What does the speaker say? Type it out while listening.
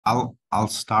I'll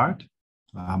start.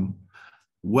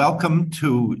 Welcome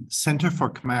to Center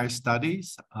for Khmer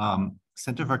Studies.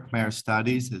 Center for Khmer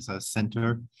Studies is a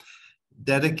center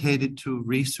dedicated to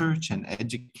research and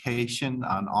education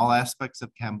on all aspects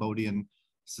of Cambodian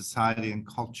society and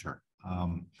culture.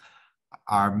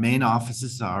 Our main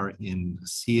offices are in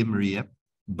Siem Reap,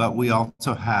 but we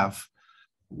also have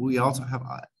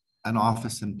an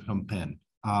office in Phnom Penh.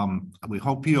 We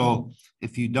hope you'll,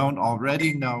 if you don't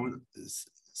already know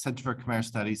Center for Khmer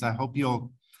Studies, I hope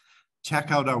you'll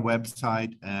check out our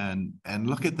website and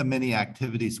look at the many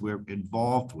activities we're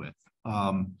involved with.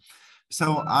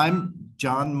 So I'm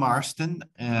John Marston,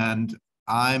 and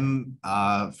I'm,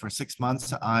 for 6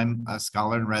 months, I'm a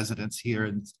scholar in residence here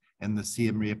in the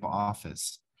Siem Reap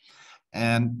office.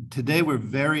 And today we're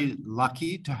very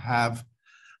lucky to have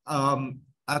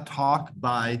a talk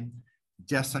by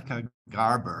Jessica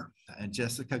Garber. And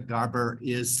Jessica Garber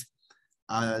is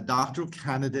a doctoral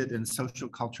candidate in social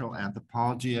cultural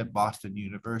anthropology at Boston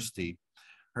University.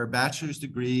 Her bachelor's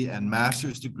degree and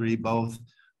master's degree both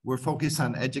were focused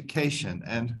on education,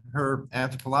 and her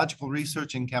anthropological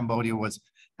research in Cambodia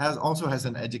also has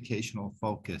an educational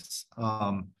focus.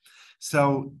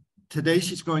 So today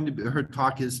her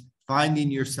talk is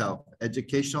Finding Yourself,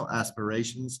 Educational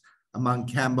Aspirations Among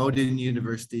Cambodian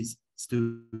Universities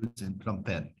Students in Phnom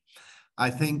Penh. I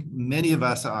think many of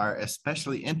us are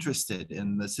especially interested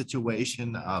in the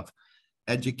situation of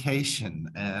education,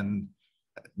 and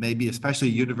maybe especially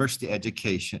university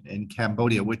education in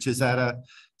Cambodia, which is at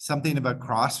something of a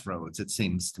crossroads, it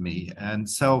seems to me. And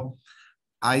so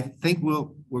I think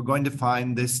we're going to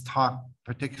find this talk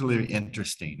particularly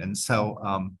interesting. And so,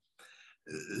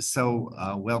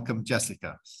 welcome,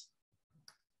 Jessica.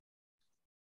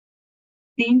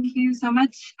 Thank you so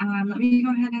much. Let me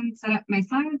go ahead and set up my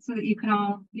slides so that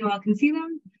you all can see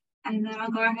them, and then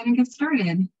I'll go ahead and get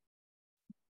started.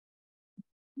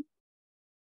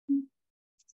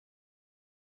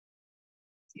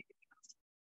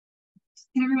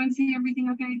 Can everyone see everything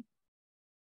okay?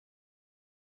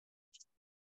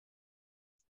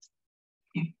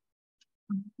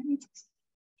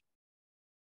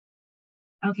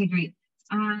 Okay, great.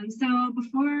 So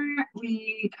before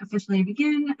we officially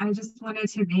begin, I just wanted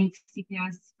to thank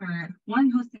CPS for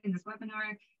hosting this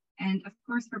webinar, and of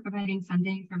course for providing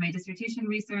funding for my dissertation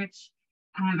research.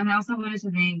 And I also wanted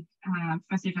to thank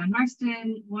Professor John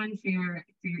Marston, for your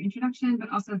introduction, but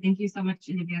also thank you so much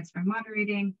in advance for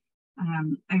moderating.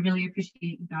 I really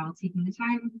appreciate you all taking the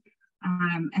time.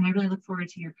 And I really look forward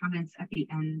to your comments at the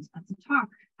end of the talk.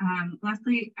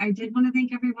 Lastly, I did want to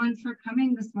thank everyone for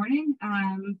coming this morning,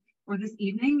 or this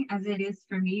evening, as it is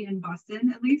for me in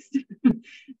Boston, at least.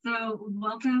 So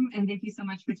welcome, and thank you so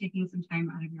much for taking some time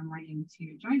out of your morning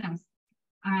to join us.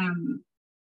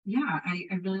 Yeah, I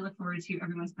really look forward to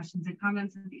everyone's questions and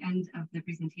comments at the end of the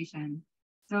presentation.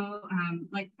 So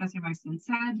like Professor Marston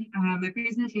said, my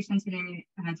presentation today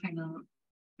is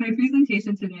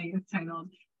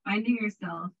titled Finding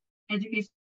Yourself,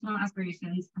 Educational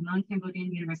Aspirations Among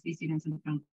Cambodian University Students in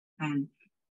Phnom Penh,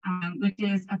 which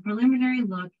is a preliminary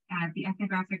look at the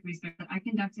ethnographic research that I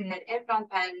conducted in Phnom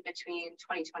Penh between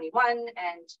 2021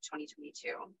 and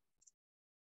 2022.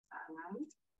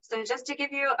 So just to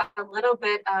give you a little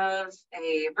bit of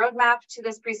a roadmap to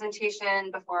this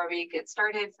presentation before we get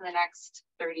started for the next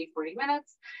 30-40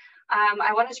 minutes,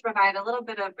 I wanted to provide a little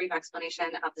bit of brief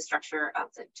explanation of the structure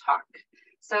of the talk.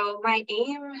 So my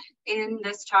aim in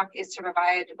this talk is to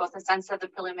provide both a sense of the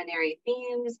preliminary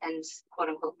themes and quote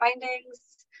unquote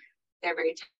findings. They're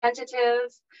very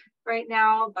tentative right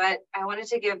now, but I wanted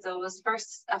to give those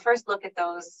a first look at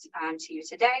those to you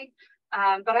today.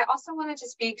 But I also wanted to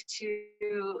speak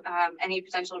to any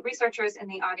potential researchers in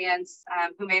the audience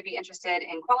who may be interested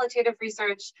in qualitative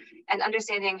research and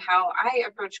understanding how I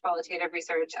approach qualitative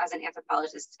research as an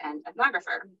anthropologist and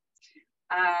ethnographer.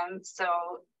 So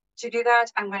to do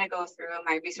that, I'm going to go through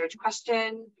my research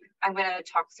question. I'm going to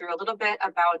talk through a little bit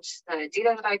about the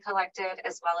data that I collected,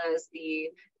 as well as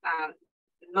the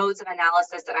modes of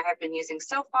analysis that I have been using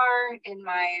so far in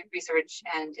my research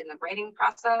and in the writing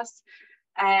process.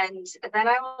 And then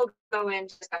I will go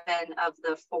into discussion of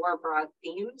the 4 broad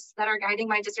themes that are guiding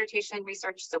my dissertation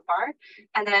research so far.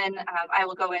 And then I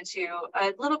will go into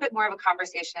a little bit more of a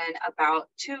conversation about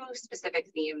 2 specific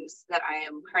themes that I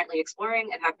am currently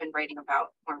exploring and have been writing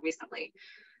about more recently.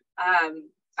 I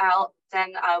will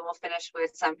finish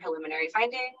with some preliminary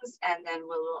findings, and then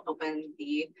we'll open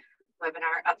the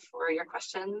webinar up for your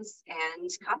questions and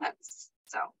comments.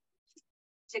 So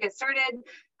to get started,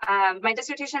 my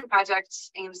dissertation project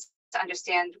aims to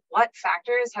understand what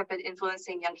factors have been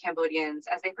influencing young Cambodians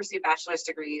as they pursue bachelor's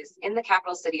degrees in the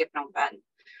capital city of Phnom Penh.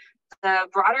 The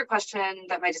broader question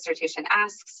that my dissertation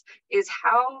asks is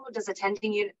how does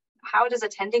attending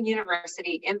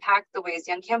university impact the ways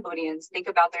young Cambodians think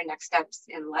about their next steps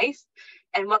in life,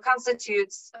 and what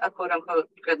constitutes a quote unquote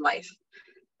good life?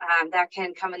 That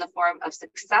can come in the form of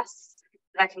success,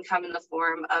 that can come in the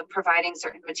form of providing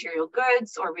certain material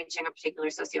goods or reaching a particular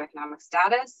socioeconomic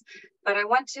status. But I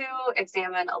want to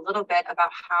examine a little bit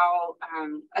about how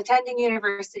attending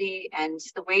university and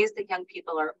the ways that young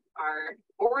people are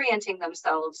orienting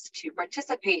themselves to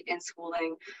participate in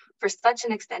schooling for such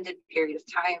an extended period of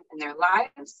time in their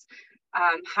lives,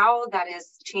 how that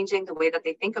is changing the way that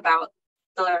they think about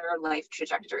their life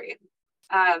trajectory.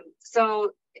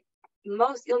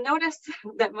 You'll notice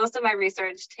that most of my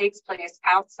research takes place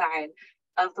outside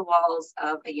of the walls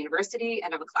of a university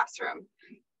and of a classroom.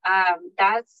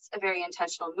 That's a very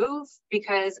intentional move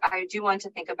because I do want to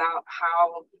think about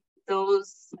how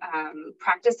those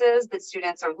practices that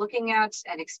students are looking at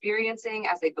and experiencing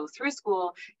as they go through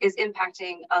school is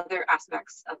impacting other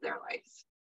aspects of their life.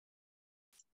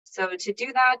 So to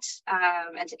do that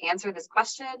and to answer this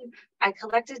question, I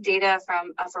collected data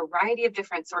from a variety of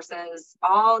different sources,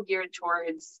 all geared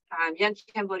towards young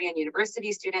Cambodian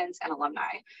university students and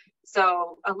alumni.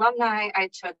 So alumni, I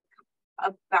took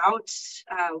about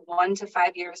 1 to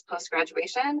 5 years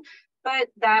post-graduation, but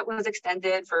that was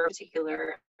extended for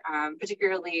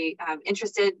particularly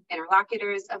interested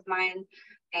interlocutors of mine.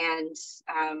 And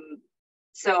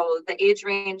so the age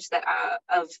range that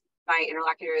of my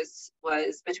interlocutors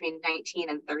was between 19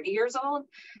 and 30 years old.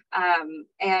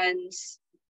 And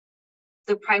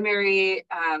the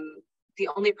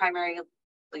only primary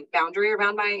boundary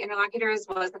around my interlocutors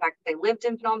was the fact that they lived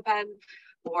in Phnom Penh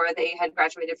or they had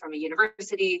graduated from a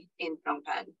university in Phnom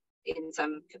Penh,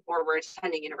 or were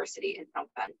attending university in Phnom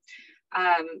Penh.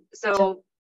 So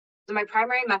my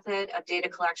primary method of data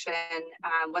collection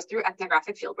was through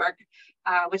ethnographic fieldwork,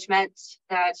 which meant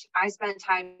that I spent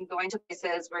time going to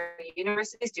places where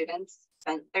university students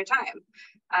spent their time.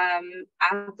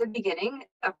 At the beginning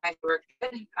of my work,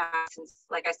 since,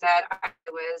 like I said, I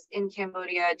was in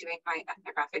Cambodia doing my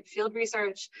ethnographic field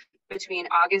research between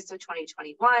August of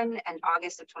 2021 and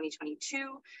August of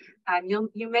 2022.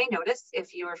 You may notice,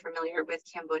 if you are familiar with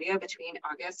Cambodia, between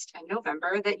August and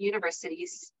November, that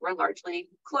universities were largely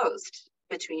closed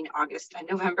between August and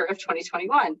November of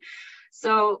 2021.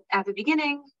 So at the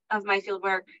beginning of my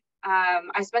fieldwork,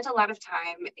 I spent a lot of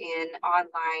time in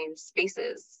online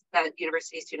spaces that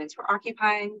university students were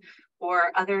occupying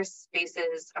or other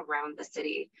spaces around the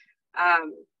city.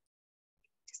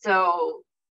 So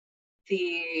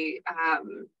the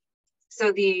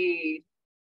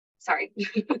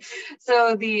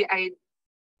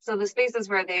spaces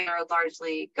where they are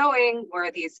largely going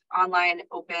were these online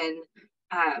open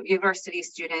university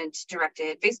student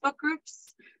directed Facebook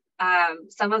groups.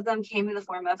 Some of them came in the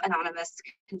form of anonymous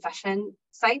confession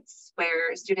sites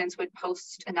where students would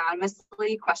post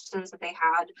anonymously questions that they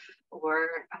had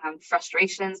or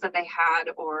frustrations that they had,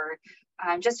 or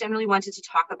just generally wanted to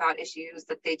talk about issues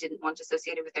that they didn't want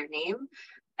associated with their name.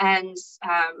 And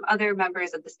other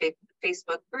members of the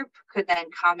Facebook group could then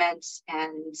comment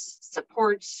and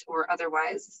support or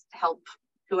otherwise help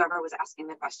whoever was asking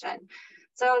the question.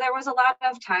 So there was a lot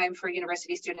of time for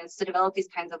university students to develop these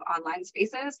kinds of online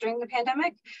spaces during the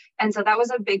pandemic. And so that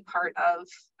was a big part of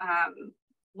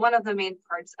one of the main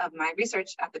parts of my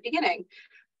research at the beginning,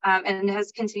 and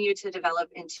has continued to develop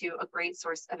into a great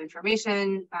source of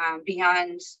information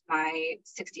beyond my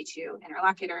 62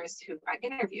 interlocutors who I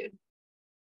interviewed.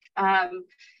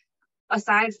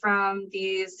 Aside from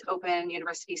these open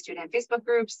university student Facebook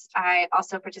groups, I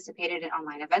also participated in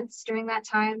online events during that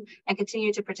time and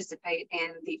continued to participate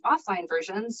in the offline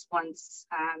versions once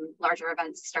larger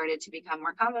events started to become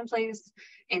more commonplace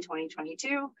in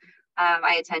 2022.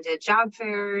 I attended job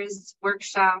fairs,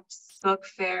 workshops, book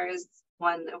fairs,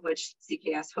 one of which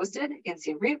CKS hosted in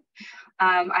Siem Reap.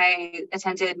 I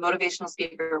attended motivational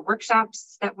speaker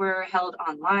workshops that were held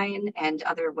online and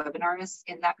other webinars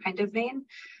in that kind of vein.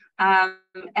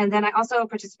 And then I also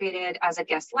participated as a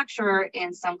guest lecturer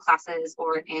in some classes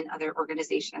or in other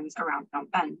organizations around Phnom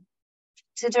Penh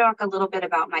to talk a little bit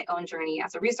about my own journey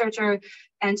as a researcher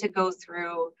and to go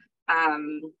through,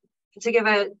 to give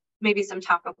maybe some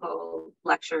topical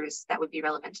lectures that would be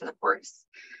relevant to the course.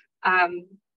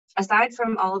 Aside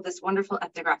from all of this wonderful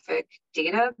ethnographic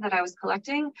data that I was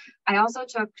collecting, I also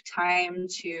took time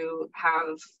to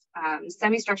have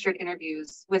semi-structured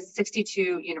interviews with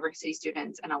 62 university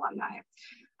students and alumni.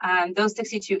 Those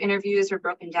 62 interviews were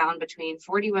broken down between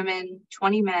 40 women,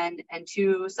 20 men, and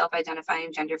 2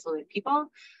 self-identifying gender fluid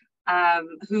people.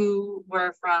 who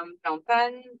were from Phnom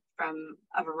Penh, from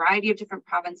a variety of different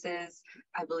provinces.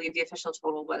 I believe the official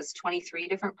total was 23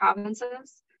 different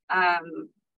provinces.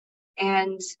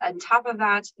 And on top of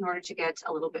that, in order to get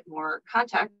a little bit more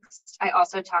context, I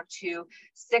also talked to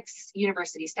 6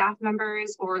 university staff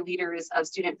members or leaders of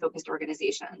student-focused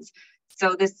organizations.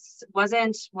 So this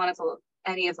wasn't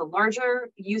any of the larger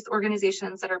youth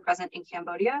organizations that are present in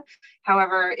Cambodia.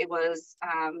 However, it was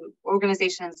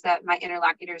organizations that my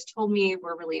interlocutors told me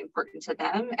were really important to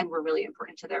them and were really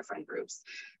important to their friend groups.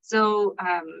 So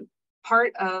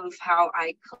part of how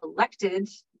I collected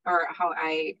or how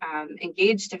I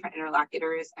engaged different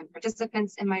interlocutors and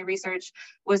participants in my research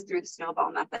was through the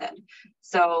snowball method.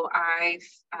 So I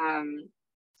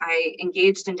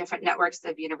engaged in different networks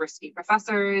of university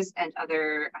professors and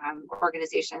other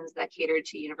organizations that catered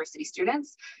to university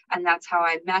students. And that's how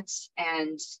I met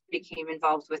and became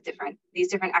involved with these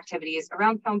different activities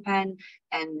around Phnom Penh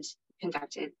and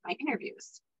conducted my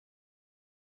interviews.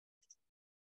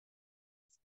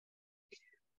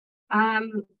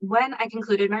 When I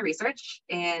concluded my research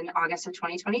in August of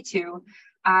 2022,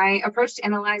 I approached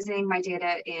analyzing my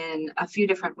data in a few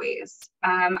different ways.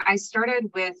 I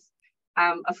started with,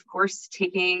 of course,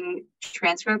 taking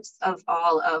transcripts of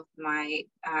all of my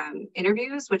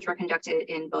interviews, which were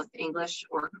conducted in both English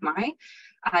or Khmer,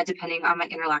 depending on my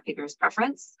interlocutor's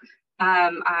preference.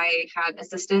 I had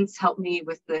assistants help me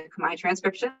with the Khmer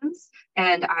transcriptions,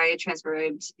 and I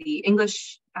transcribed the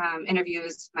English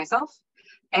interviews myself,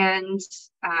 and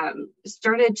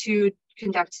started to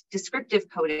conduct descriptive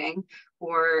coding,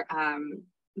 or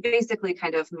basically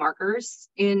kind of markers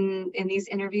in these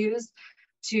interviews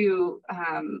to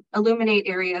illuminate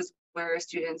areas where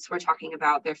students were talking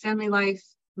about their family life,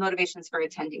 motivations for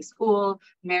attending school,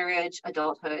 marriage,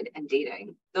 adulthood, and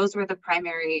dating. Those were the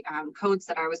primary codes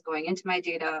that I was going into my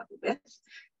data with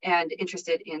and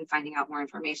interested in finding out more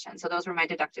information. So those were my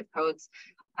deductive codes.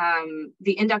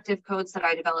 The inductive codes that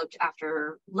I developed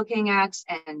after looking at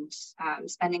and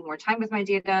spending more time with my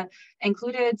data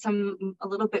included a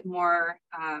little bit more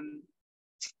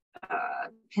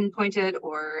pinpointed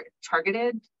or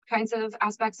targeted kinds of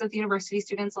aspects of the university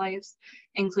students' lives,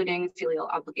 including filial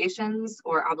obligations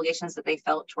or obligations that they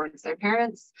felt towards their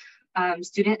parents,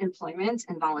 student employment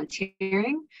and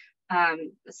volunteering,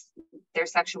 their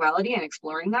sexuality and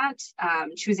exploring that,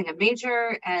 choosing a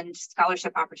major, and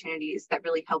scholarship opportunities that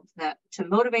really helped them to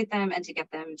motivate them and to get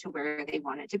them to where they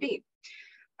wanted to be.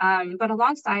 But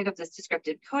alongside of this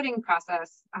descriptive coding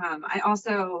process, I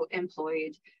also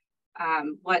employed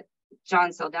what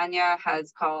John Saldana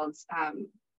has called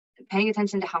paying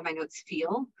attention to how my notes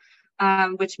feel,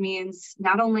 which means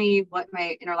not only what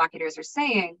my interlocutors are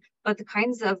saying, but the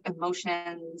kinds of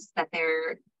emotions that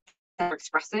they're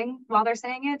expressing while they're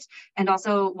saying it, and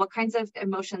also what kinds of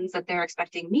emotions that they're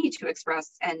expecting me to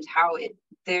express, and how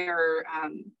their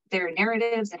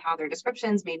narratives and how their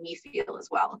descriptions made me feel as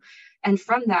well. And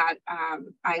from that,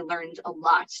 I learned a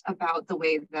lot about the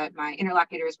way that my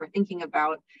interlocutors were thinking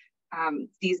about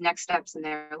these next steps in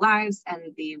their lives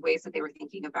and the ways that they were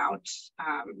thinking about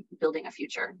building a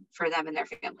future for them and their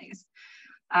families.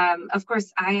 Of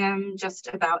course, I am just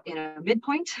about in a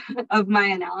midpoint of my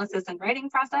analysis and writing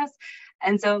process.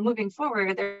 And so moving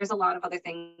forward, there's a lot of other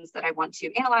things that I want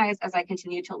to analyze as I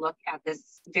continue to look at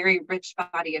this very rich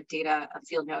body of data of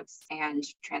field notes and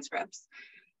transcripts.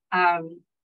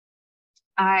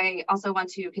 I also want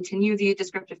to continue the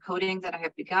descriptive coding that I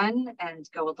have begun and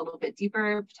go a little bit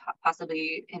deeper,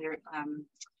 possibly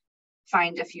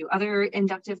find a few other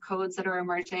inductive codes that are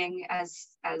emerging as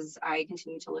I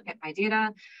continue to look at my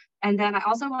data. And then I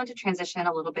also want to transition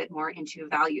a little bit more into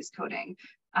values coding,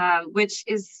 which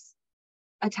is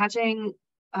attaching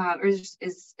or is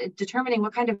determining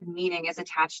what kind of meaning is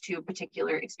attached to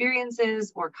particular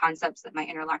experiences or concepts that my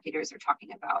interlocutors are talking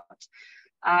about.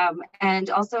 And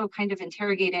also kind of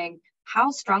interrogating how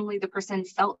strongly the person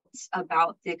felt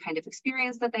about the kind of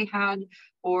experience that they had,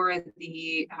 or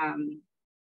the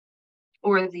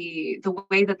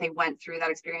way that they went through that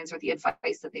experience, or the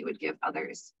advice that they would give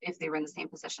others if they were in the same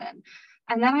position.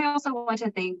 And then I also want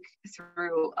to think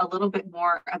through a little bit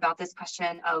more about this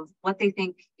question of what they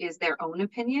think is their own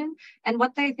opinion, and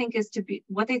what they think is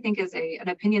an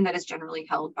opinion that is generally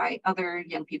held by other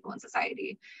young people in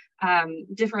society.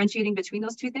 Differentiating between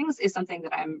those two things is something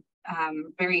that I'm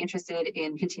very interested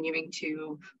in continuing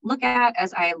to look at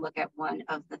as I look at one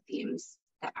of the themes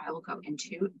that I will go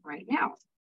into right now.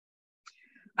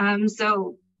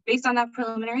 So based on that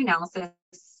preliminary analysis,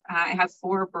 I have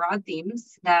 4 broad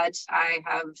themes that I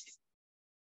have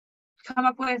come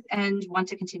up with and want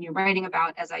to continue writing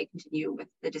about as I continue with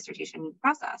the dissertation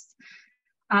process.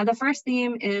 The first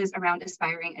theme is around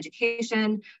aspiring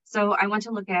education. So I want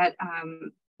to look at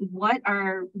what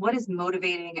is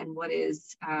motivating and what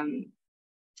is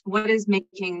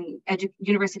making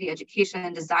university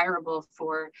education desirable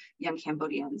for young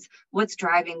Cambodians? What's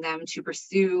driving them to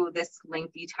pursue this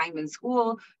lengthy time in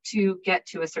school to get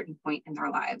to a certain point in their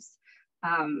lives?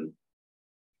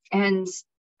 And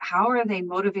how are they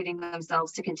motivating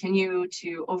themselves to continue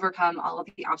to overcome all of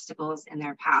the obstacles in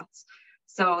their paths?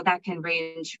 So that can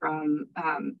range from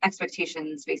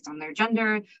expectations based on their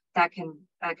gender. That can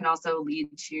also lead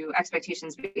to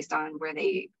expectations based on where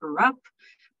they grew up.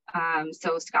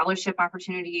 So scholarship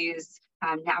opportunities,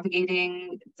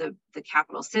 navigating the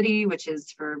capital city, which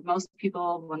is for most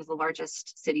people one of the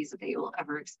largest cities that they will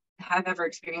ever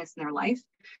experienced in their life.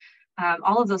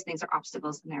 All of those things are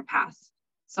obstacles in their path.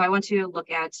 So I want to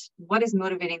look at what is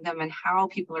motivating them and how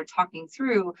people are talking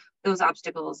through those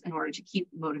obstacles in order to keep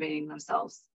motivating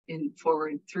themselves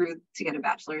forward to get a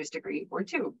bachelor's degree or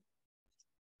two.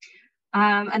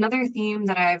 Another theme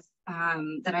that I've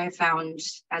found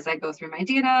as I go through my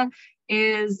data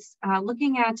is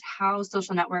looking at how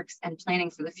social networks and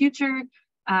planning for the future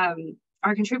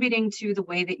are contributing to the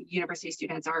way that university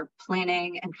students are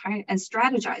planning and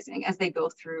strategizing as they go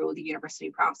through the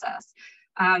university process.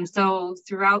 So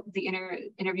throughout the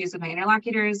interviews with my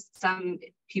interlocutors, some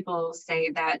people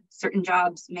say that certain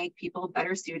jobs make people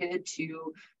better suited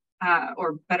to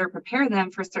or better prepare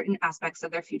them for certain aspects of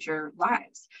their future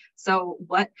lives. So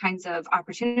what kinds of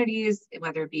opportunities,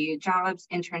 whether it be jobs,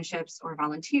 internships, or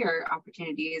volunteer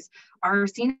opportunities, are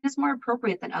seen as more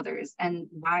appropriate than others? And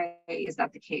why is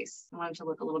that the case? I wanted to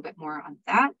look a little bit more on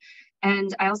that.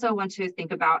 And I also want to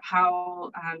think about how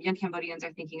young Cambodians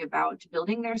are thinking about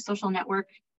building their social network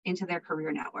into their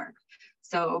career network.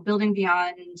 So building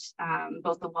beyond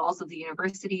both the walls of the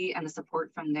university and the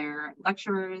support from their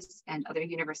lecturers and other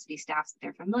university staffs that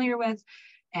they're familiar with,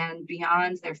 and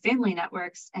beyond their family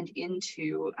networks and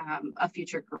into a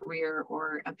future career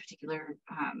or a particular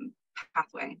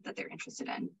pathway that they're interested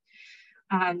in.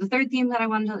 The third theme that I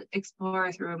wanted to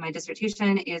explore through my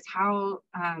dissertation is how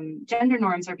gender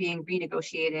norms are being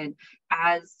renegotiated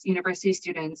as university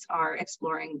students are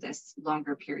exploring this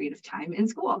longer period of time in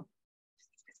school.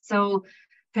 So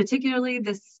particularly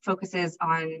this focuses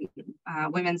on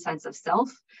women's sense of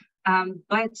self,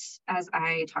 but as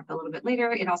I talk a little bit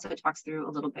later, it also talks through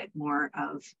a little bit more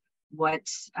of what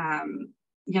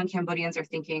young Cambodians are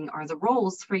thinking are the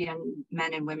roles for young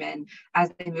men and women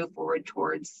as they move forward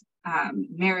towards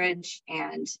marriage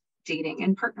and dating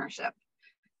and partnership.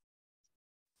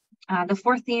 The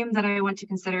fourth theme that I want to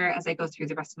consider as I go through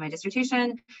the rest of my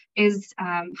dissertation is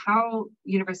how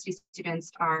university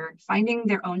students are finding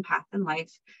their own path in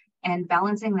life and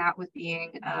balancing that with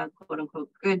being a quote unquote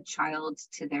good child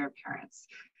to their parents.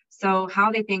 So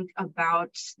how they think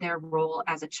about their role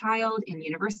as a child in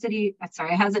university,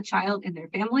 as a child in their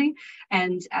family,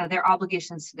 and their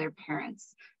obligations to their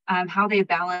parents. How they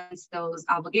balance those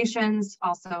obligations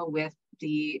also with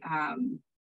the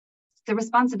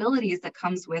responsibilities that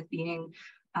comes with being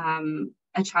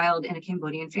a child in a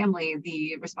Cambodian family,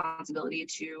 the responsibility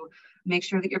to make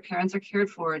sure that your parents are cared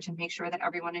for, to make sure that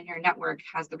everyone in your network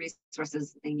has the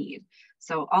resources that they need.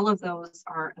 So all of those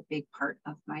are a big part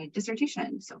of my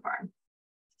dissertation so far.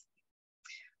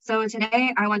 So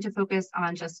today I want to focus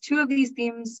on just two of these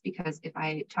themes because if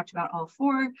I talked about all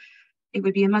four, it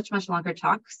would be a much, much longer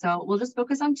talk. So we'll just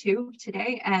focus on two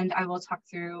today, and I will talk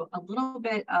through a little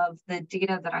bit of the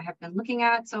data that I have been looking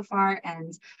at so far,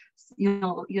 and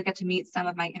you'll get to meet some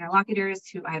of my interlocutors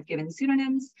who I have given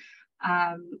pseudonyms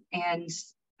and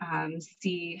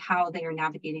see how they are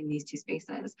navigating these two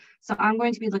spaces. So I'm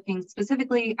going to be looking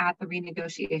specifically at the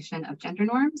renegotiation of gender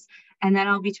norms, and then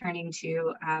I'll be turning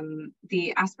to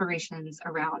the aspirations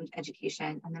around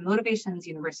education and the motivations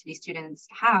university students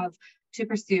have to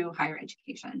pursue higher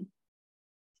education.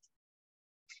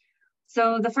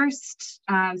 So the first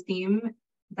theme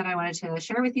that I wanted to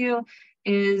share with you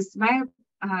is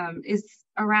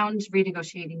around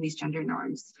renegotiating these gender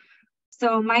norms.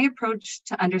 So my approach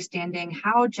to understanding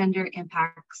how gender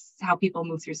impacts how people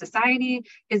move through society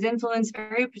is influenced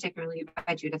very particularly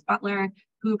by Judith Butler,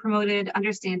 who promoted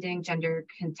understanding gender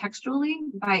contextually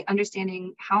by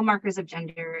understanding how markers of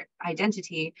gender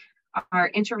identity are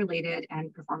interrelated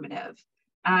and performative.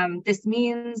 This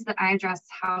means that I address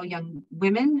how young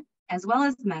women as well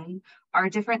as men are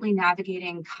differently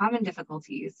navigating common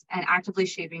difficulties and actively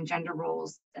shaping gender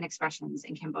roles and expressions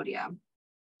in Cambodia.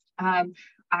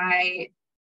 I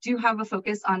do have a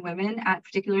focus on women at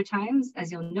particular times.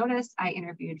 As you'll notice, I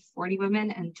interviewed 40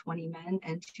 women and 20 men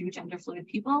and 2 gender fluid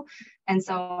people. And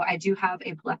so I do have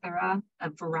a plethora, a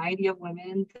variety of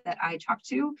women that I talk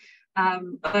to.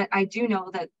 But I do know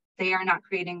that they are not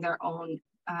creating their own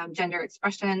gender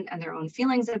expression and their own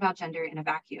feelings about gender in a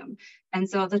vacuum. And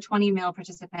so the 20 male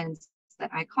participants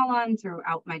that I call on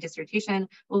throughout my dissertation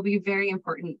will be very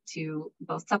important to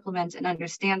both supplement and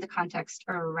understand the context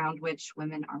around which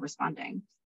women are responding.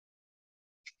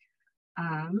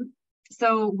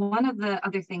 So one of the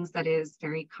other things that is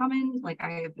very common, like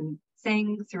I have been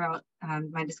saying throughout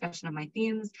my discussion of my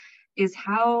themes, is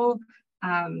how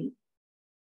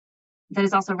that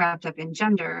is also wrapped up in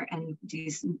gender, and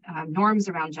these norms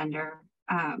around gender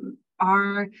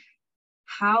are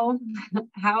how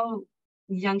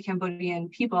young Cambodian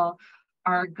people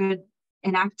are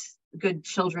enact good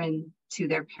children to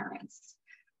their parents.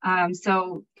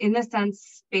 So in this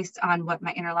sense, based on what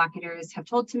my interlocutors have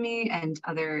told to me and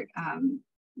other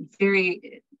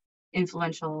very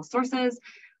influential sources,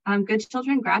 good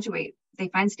children graduate. They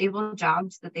find stable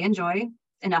jobs that they enjoy,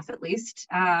 enough at least.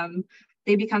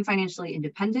 They become financially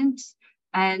independent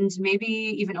and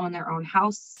maybe even own their own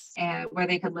house where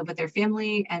they could live with their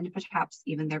family and perhaps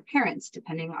even their parents,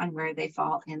 depending on where they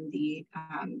fall in the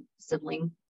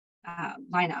sibling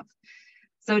lineup.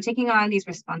 So taking on these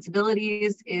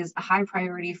responsibilities is a high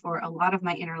priority for a lot of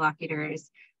my interlocutors,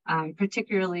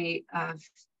 particularly on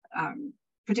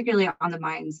the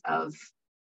minds of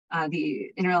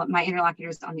my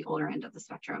interlocutors on the older end of the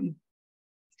spectrum,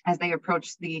 as they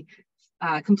approach the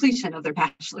completion of their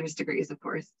bachelor's degrees, of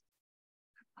course.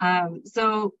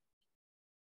 But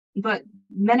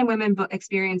men and women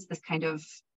experience this kind of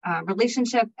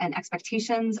relationship and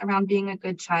expectations around being a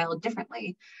good child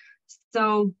differently.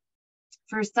 So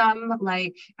for some,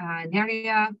 like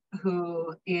Neria,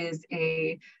 who is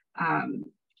a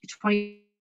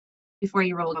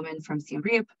 24-year-old woman from Siem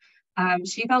Reap,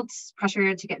 she felt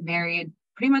pressured to get married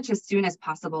pretty much as soon as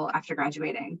possible after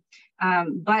graduating.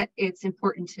 But it's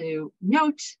important to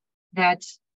note that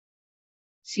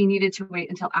she needed to wait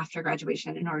until after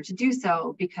graduation in order to do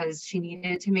so, because she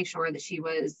needed to make sure that she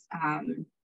was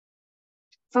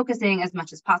focusing as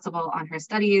much as possible on her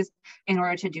studies in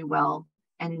order to do well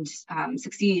and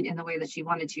succeed in the way that she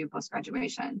wanted to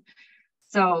post-graduation.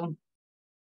 So,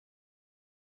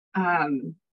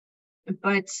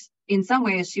 but in some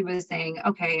ways she was saying,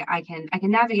 okay, I can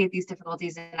navigate these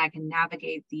difficulties and I can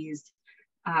navigate these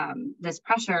this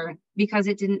pressure because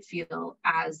it didn't feel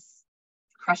as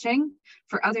crushing.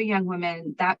 For other young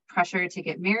women, that pressure to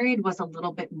get married was a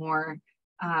little bit more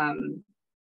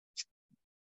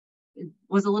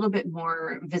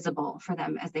visible for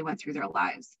them as they went through their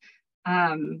lives.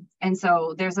 And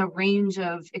so there's a range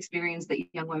of experience that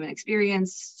young women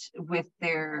experienced with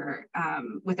their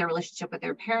relationship with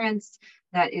their parents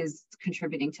that is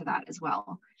contributing to that as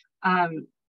well.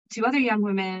 Two other young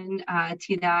women,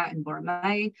 Tida and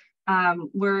Bormai,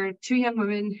 were 2 young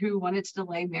women who wanted to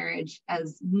delay marriage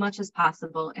as much as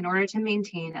possible in order to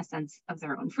maintain a sense of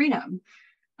their own freedom.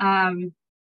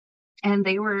 And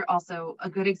they were also a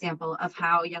good example of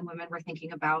how young women were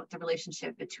thinking about the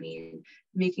relationship between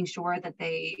making sure that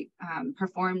they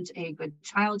performed a good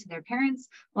child to their parents,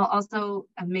 while also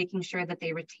making sure that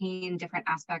they retain different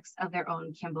aspects of their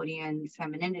own Cambodian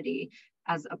femininity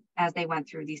as they went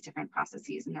through these different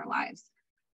processes in their lives.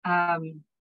 Tida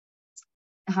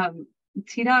and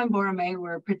Borame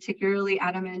were particularly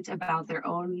adamant about their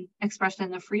own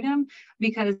expression of freedom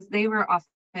because they were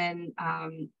often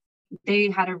they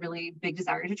had a really big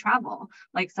desire to travel,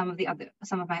 like some of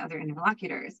my other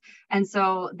interlocutors. And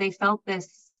so they felt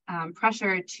this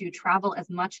pressure to travel as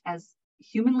much as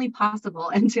humanly possible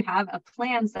and to have a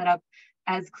plan set up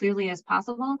as clearly as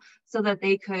possible so that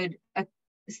they could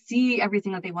see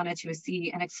everything that they wanted to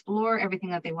see and explore everything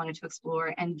that they wanted to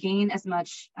explore and gain as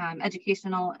much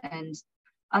educational and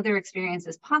other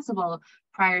experiences possible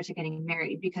prior to getting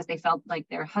married, because they felt like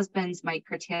their husbands might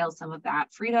curtail some of that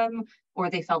freedom, or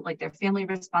they felt like their family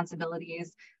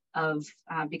responsibilities of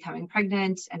becoming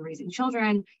pregnant and raising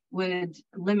children would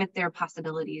limit their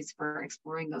possibilities for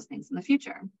exploring those things in the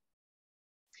future.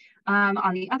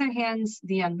 On the other hand,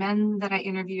 the young men that I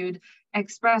interviewed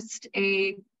expressed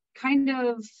a kind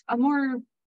of a more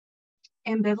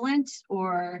ambivalent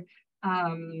or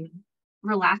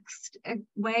relaxed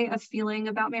way of feeling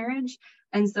about marriage.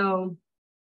 And so,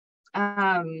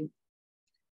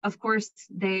 of course,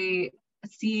 they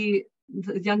see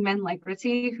the young men like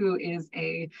Riti, who is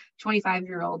a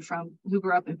 25-year-old who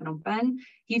grew up in Phnom Penh,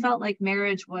 he felt like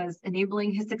marriage was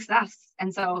enabling his success.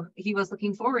 And so he was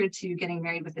looking forward to getting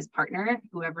married with his partner,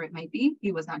 whoever it might be.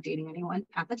 He was not dating anyone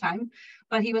at the time,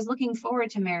 but he was looking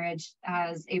forward to marriage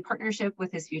as a partnership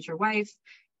with his future wife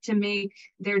to make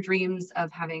their dreams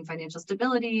of having financial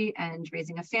stability and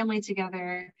raising a family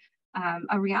together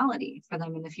a reality for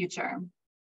them in the future.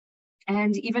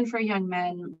 And even for young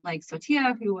men like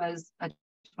Sotia, who was a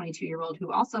 22-year-old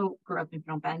who also grew up in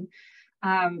Phnom Penh,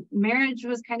 marriage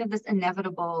was kind of this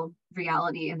inevitable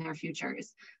reality in their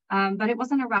futures. But it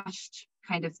wasn't a rushed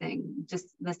kind of thing, just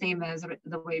the same as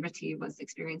the way Riti was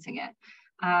experiencing it.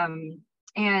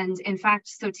 And in fact,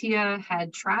 Sotia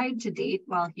had tried to date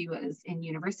while he was in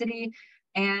university,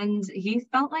 and he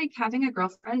felt like having a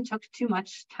girlfriend took too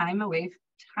much time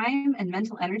and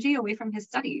mental energy away from his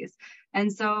studies.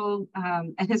 And so,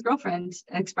 and his girlfriend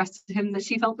expressed to him that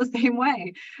she felt the same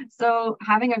way. So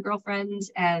having a girlfriend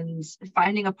and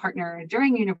finding a partner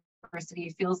during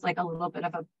university feels like a little bit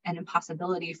of an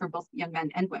impossibility for both young men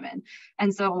and women.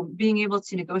 And so being able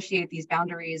to negotiate these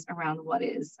boundaries around what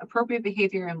is appropriate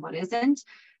behavior and what isn't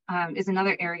is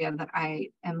another area that I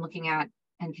am looking at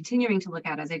and continuing to look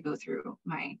at as I go through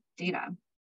my data.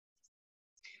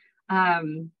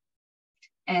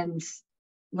 And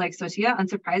like Sotia,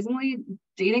 unsurprisingly,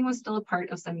 dating was still a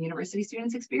part of some university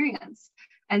students' experience.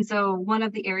 And so one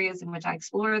of the areas in which I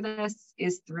explore this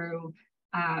is through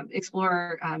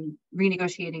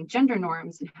renegotiating gender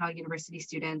norms and how university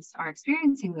students are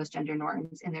experiencing those gender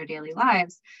norms in their daily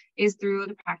lives is through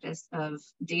the practice of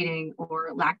dating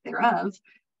or lack thereof,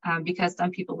 because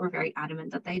some people were very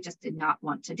adamant that they just did not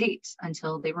want to date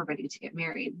until they were ready to get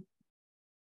married.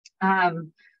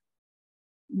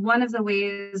 One of the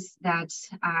ways that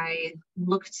I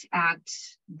looked at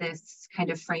this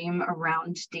kind of frame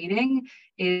around dating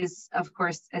is, of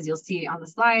course, as you'll see on the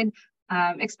slide,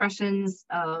 expressions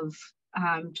of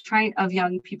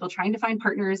young people trying to find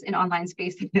partners in online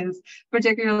spaces,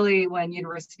 particularly when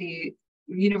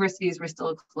universities were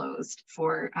still closed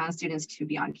for students to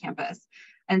be on campus.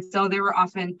 And so there were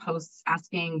often posts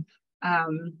asking,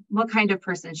 what kind of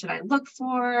person should I look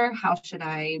for? How should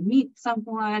I meet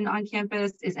someone on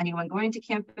campus? Is anyone going to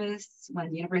campus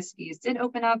when universities did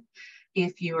open up?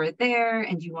 If you are there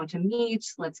and you want to meet,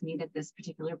 let's meet at this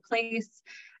particular place.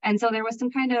 And so there was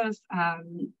some kind of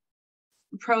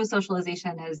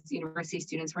pro-socialization as university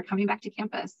students were coming back to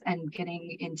campus and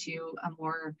getting into a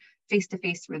more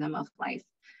face-to-face rhythm of life.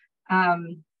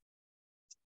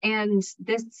 And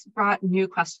this brought new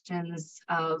questions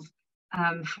of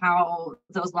how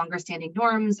those longer standing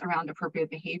norms around appropriate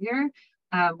behavior,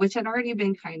 which had already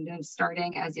been kind of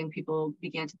starting as young people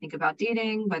began to think about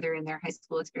dating, whether in their high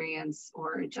school experience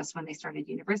or just when they started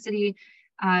university,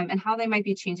 and how they might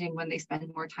be changing when they spend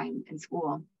more time in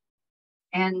school.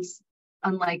 And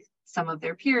unlike some of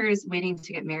their peers, waiting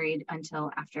to get married until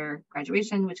after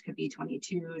graduation, which could be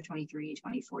 22, 23,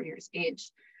 24 years of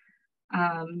age.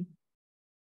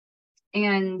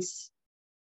 And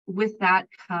with that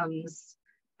comes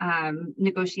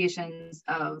negotiations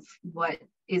of what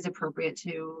is appropriate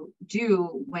to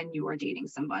do when you are dating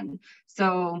someone.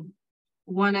 So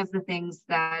one of the things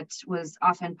that was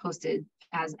often posted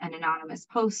as an anonymous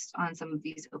post on some of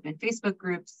these open Facebook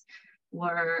groups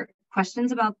were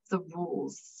questions about the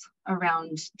rules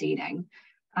around dating.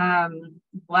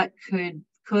 What could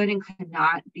and could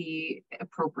not be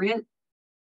appropriate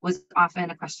was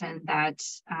often a question that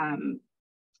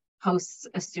posts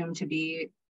assumed to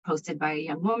be posted by a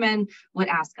young woman would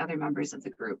ask other members of the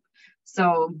group.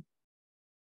 So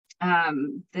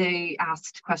they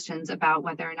asked questions about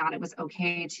whether or not it was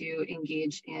okay to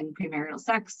engage in premarital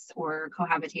sex or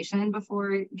cohabitation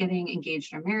before getting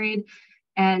engaged or married.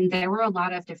 And there were a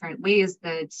lot of different ways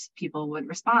that people would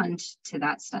respond to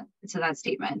that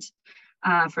statement.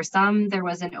 For some, there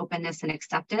was an openness and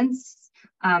acceptance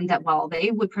that while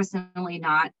they would personally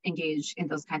not engage in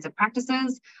those kinds of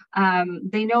practices,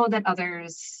 they know that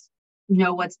others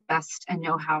know what's best and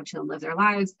know how to live their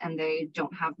lives, and they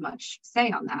don't have much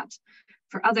say on that.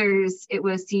 For others, it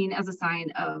was seen as a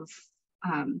sign of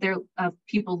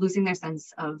people losing their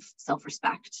sense of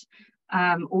self-respect,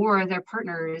 or their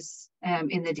partners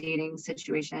in the dating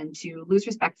situation to lose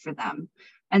respect for them.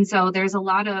 And so there's a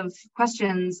lot of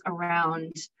questions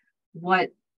around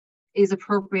what is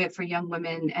appropriate for young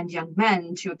women and young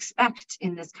men to expect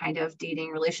in this kind of dating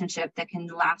relationship that can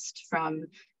last from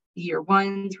year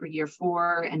 1 through year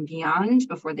 4 and beyond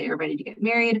before they are ready to get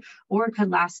married, or could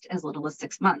last as little as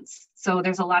 6 months. So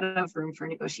there's a lot of room for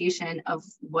negotiation of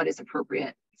what is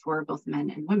appropriate for both men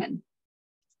and women.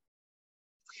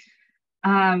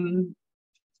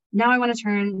 Now I want to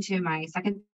turn to my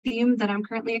second theme that I'm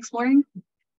currently exploring,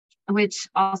 which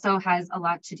also has a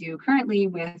lot to do currently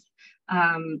with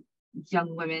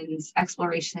young women's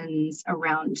explorations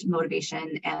around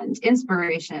motivation and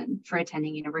inspiration for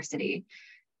attending university.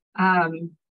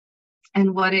 And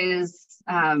what is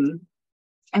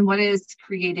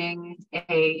creating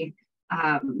an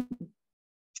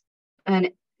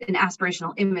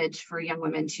aspirational image for young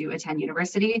women to attend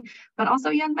university, but also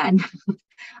young men,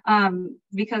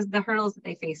 because the hurdles that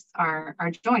they face are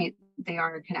joint. They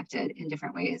are connected in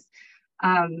different ways.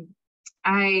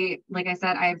 Like I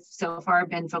said, I've so far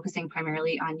been focusing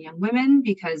primarily on young women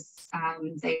because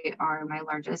they are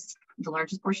the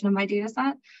largest portion of my data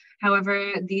set.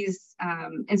 However, these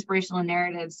inspirational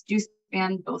narratives do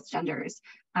span both genders.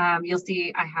 You'll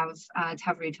see I have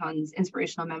Tavri Ton's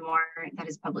inspirational memoir that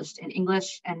is published in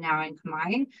English and now in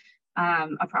Khmer,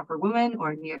 A Proper Woman,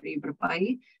 or Nyeri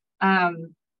Berpai.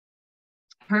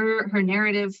 Her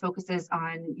narrative focuses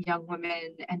on young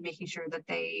women and making sure that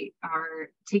they are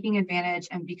taking advantage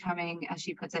and becoming, as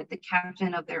she puts it, the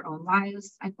captain of their own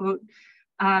lives, I quote.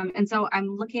 And so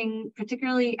I'm looking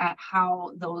particularly at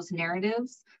how those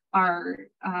narratives are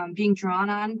being drawn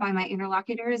on by my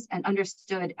interlocutors and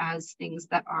understood as things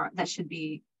that should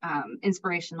be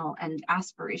inspirational and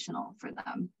aspirational for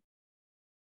them.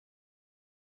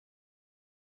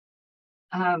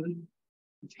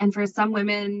 And for some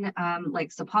women,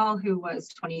 like Sapal, who was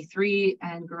 23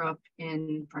 and grew up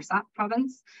in Pursat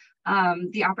province,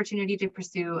 the opportunity to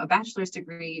pursue a bachelor's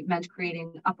degree meant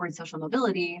creating upward social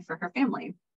mobility for her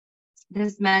family.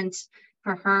 This meant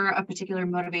for her a particular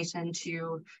motivation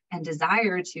to and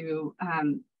desire to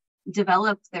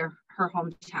develop her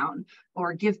hometown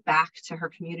or give back to her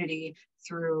community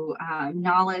through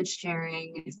knowledge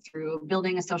sharing, through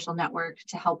building a social network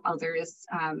to help others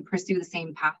pursue the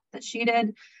same path that she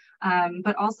did,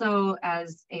 but also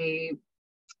as a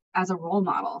role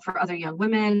model for other young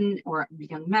women or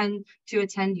young men to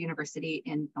attend university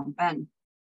in Phnom Penh.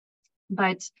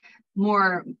 But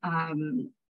more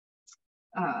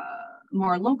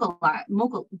locally,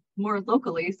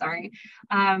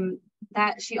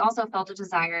 that she also felt a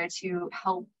desire to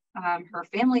help her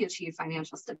family achieve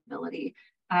financial stability,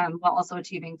 while also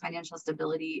achieving financial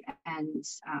stability and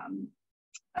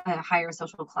a higher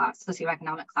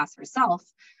socioeconomic class herself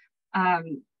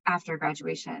after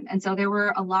graduation. And so there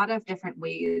were a lot of different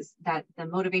ways that the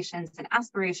motivations and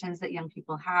aspirations that young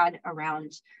people had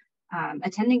around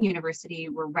attending university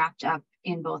were wrapped up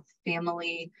in both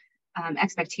family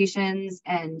expectations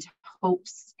and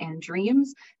hopes and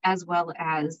dreams, as well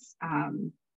as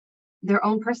their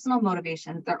own personal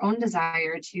motivations, their own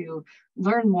desire to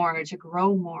learn more, to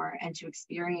grow more, and to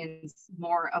experience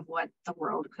more of what the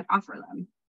world could offer them.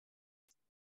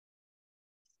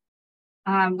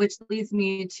 Which leads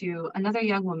me to another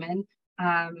young woman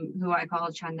who I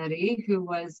call Chandari, who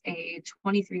was a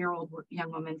 23-year-old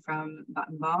young woman from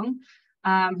Battambang,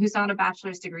 who sought a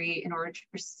bachelor's degree in order to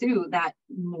pursue that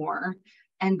more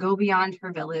and go beyond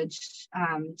her village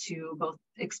to both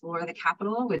explore the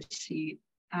capital, which she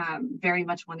very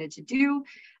much wanted to do,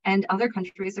 and other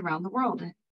countries around the world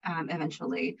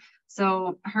eventually.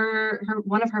 So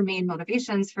one of her main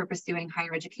motivations for pursuing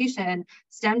higher education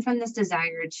stemmed from this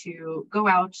desire to go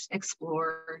out,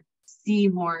 explore, see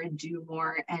more, do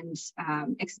more, and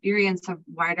experience a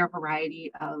wider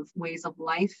variety of ways of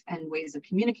life and ways of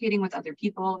communicating with other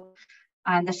people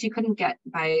that she couldn't get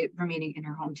by remaining in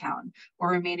her hometown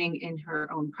or remaining in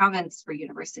her own province for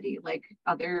university, like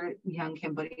other young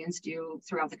Cambodians do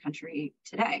throughout the country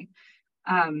today.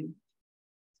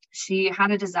 She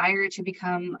had a desire to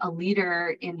become a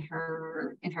leader in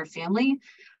her family,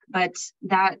 but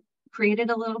that created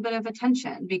a little bit of a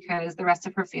tension because the rest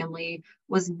of her family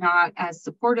was not as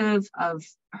supportive of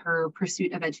her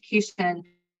pursuit of education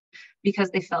because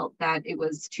they felt that it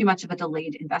was too much of a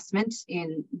delayed investment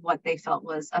in what they felt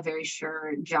was a very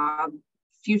sure job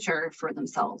future for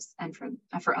themselves and for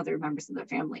other members of their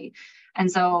family.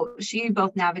 And so she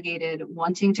both navigated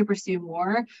wanting to pursue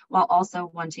more while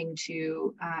also wanting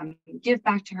to give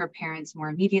back to her parents more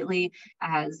immediately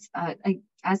as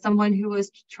someone who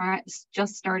was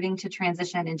just starting to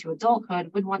transition into adulthood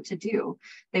would want to do.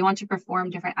 They want to perform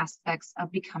different aspects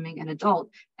of becoming an adult.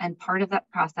 And part of that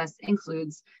process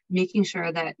includes making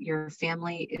sure that your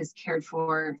family is cared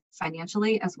for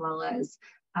financially as well as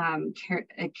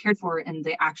cared for in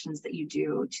the actions that you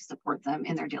do to support them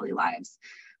in their daily lives.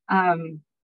 And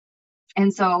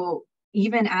so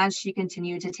even as she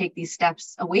continued to take these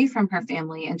steps away from her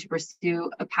family and to pursue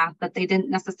a path that they didn't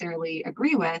necessarily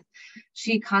agree with,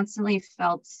 she constantly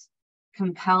felt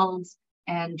compelled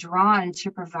and drawn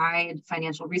to provide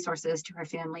financial resources to her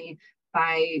family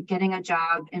by getting a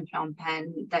job in Phnom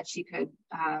Penh that she could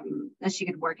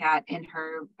work at in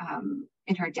her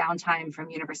downtime from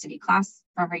her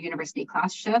university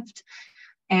class shift,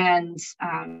 and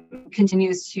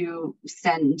continues to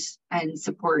send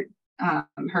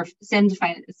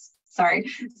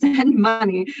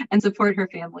money and support her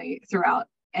family throughout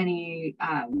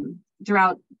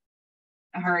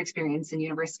her experience in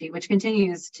university, which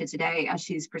continues to today as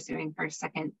she's pursuing her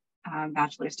second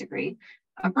bachelor's degree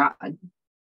abroad.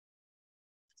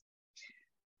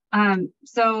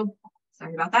 So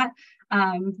sorry about that.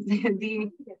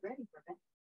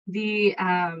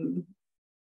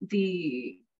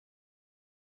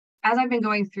 As I've been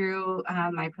going through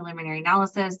my preliminary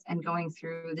analysis and going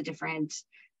through the different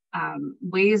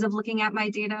ways of looking at my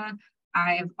data,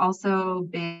 I've also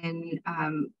been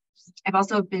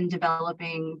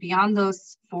developing, beyond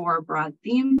those 4 broad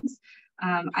themes,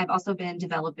 I've also been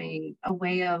developing a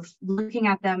way of looking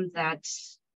at them that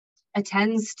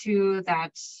attends to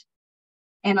that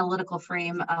analytical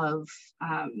frame of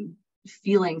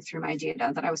feeling through my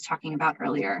data that I was talking about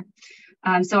earlier.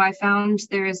 So I found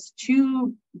there's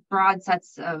 2 broad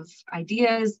sets of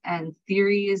ideas and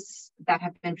theories that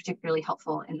have been particularly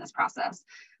helpful in this process.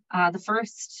 The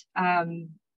first,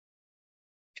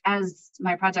 as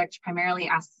my project primarily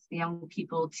asks the young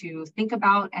people to think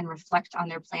about and reflect on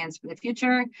their plans for the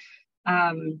future,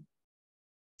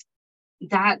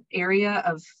 that area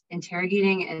of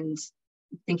interrogating and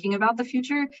thinking about the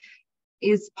future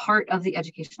is part of the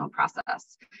educational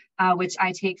process, which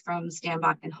I take from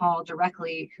Stambach and Hall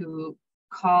directly, who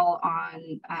call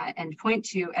on and point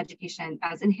to education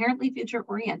as inherently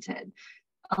future-oriented.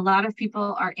 A lot of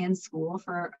people are in school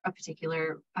for a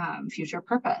particular future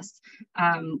purpose.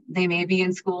 They may be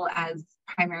in school as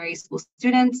primary school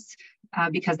students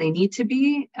because they need to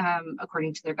be,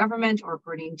 according to their government or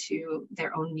according to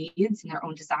their own needs and their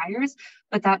own desires,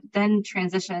 but that then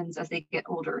transitions as they get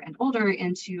older and older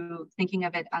into thinking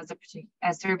of it as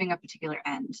serving a particular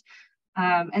end.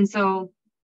 And so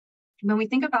when we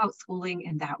think about schooling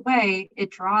in that way, it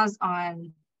draws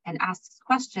on and asks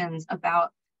questions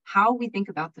about how we think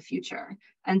about the future.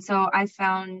 And so I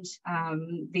found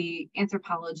the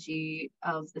anthropology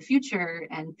of the future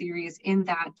and theories in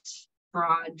that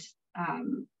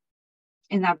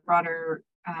broader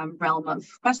realm of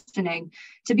questioning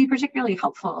to be particularly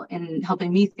helpful in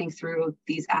helping me think through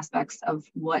these aspects of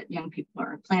what young people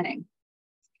are planning.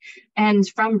 And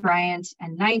from Bryant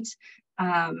and Knight,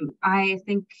 I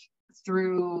think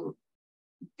through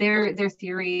their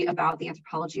theory about the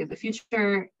anthropology of the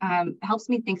future helps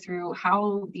me think through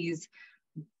how these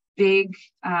big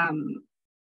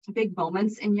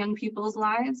moments in young people's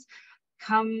lives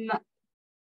come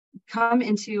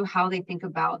into how they think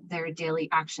about their daily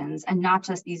actions, and not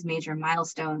just these major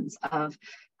milestones of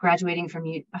graduating from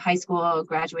high school,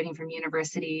 graduating from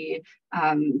university,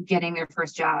 getting their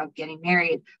first job, getting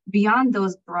married. Beyond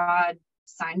those broad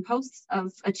signposts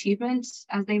of achievement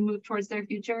as they move towards their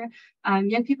future,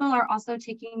 young people are also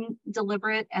taking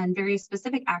deliberate and very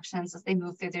specific actions as they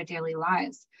move through their daily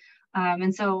lives.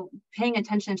 And so paying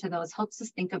attention to those helps us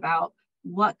think about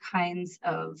what kinds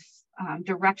of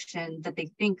direction that they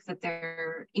think that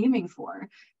they're aiming for,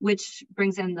 which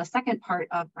brings in the second part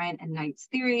of Bryant and Knight's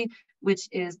theory, which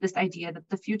is this idea that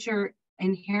the future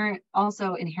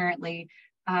inherently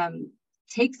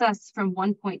takes us from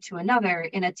one point to another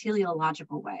in a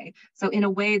teleological way. So in a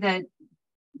way that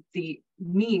the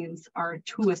means are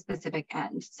to a specific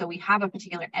end. So we have a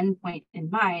particular endpoint in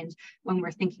mind when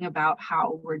we're thinking about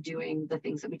how we're doing the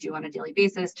things that we do on a daily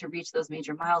basis to reach those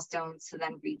major milestones to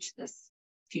then reach this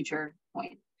future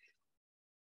point.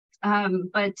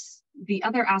 But the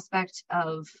other aspect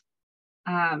of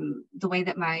the way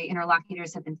that my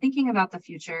interlocutors have been thinking about the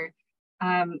future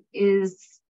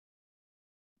is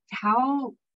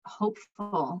how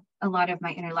hopeful a lot of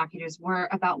my interlocutors were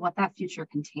about what that future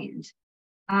contained.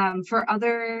 For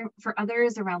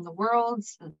others around the world,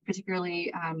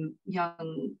 particularly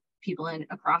young people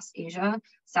across Asia,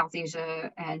 South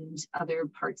Asia, and other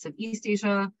parts of East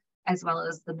Asia, as well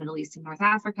as the Middle East and North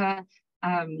Africa,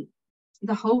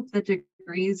 the hope that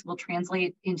degrees will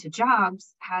translate into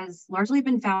jobs has largely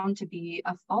been found to be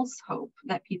a false hope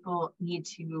that people need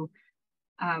to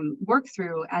work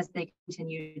through as they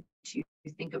continue to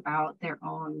think about their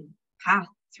own path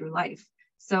through life.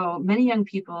 So many young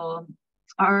people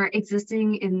are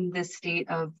existing in this state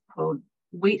of, quote,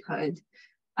 waithood,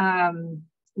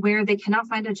 where they cannot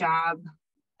find a job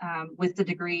with the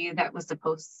degree that was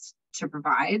supposed to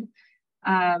provide,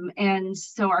 and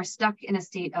so are stuck in a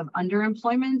state of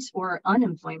underemployment or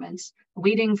unemployment,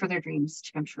 waiting for their dreams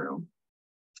to come true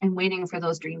and waiting for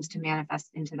those dreams to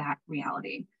manifest into that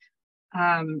reality.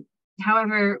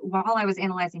 However, while I was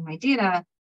analyzing my data,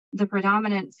 the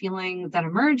predominant feeling that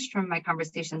emerged from my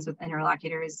conversations with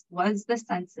interlocutors was the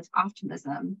sense of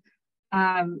optimism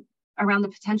around the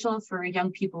potential for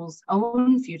young people's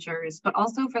own futures, but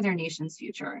also for their nation's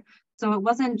future. So it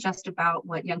wasn't just about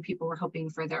what young people were hoping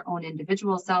for their own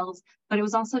individual selves, but it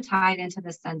was also tied into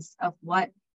the sense of what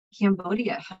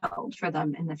Cambodia held for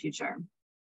them in the future.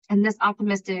 And this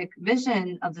optimistic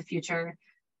vision of the future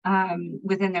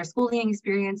within their schooling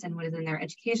experience and within their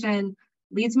education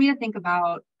leads me to think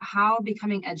about how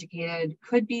becoming educated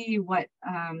could be what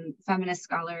feminist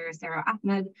scholar Sarah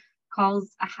Ahmed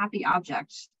calls a happy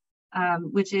object,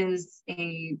 which is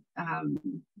a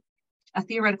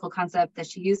theoretical concept that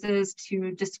she uses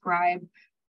to describe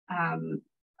a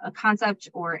concept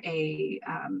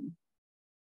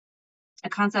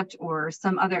or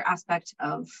some other aspect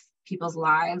of people's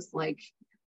lives, like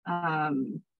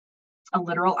a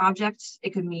literal object.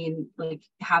 It could mean like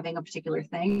having a particular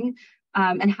thing,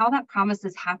 and how that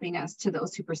promises happiness to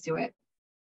those who pursue it.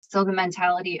 So the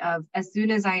mentality of, as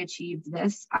soon as I achieve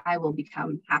this, I will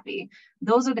become happy.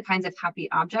 Those are the kinds of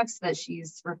happy objects that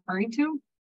she's referring to.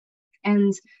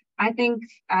 And I think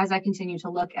as I continue to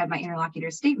look at my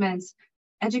interlocutor statements,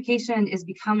 education is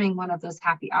becoming one of those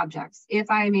happy objects.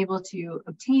 If I am able to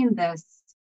obtain this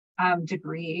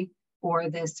degree or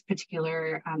this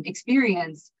particular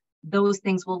experience, those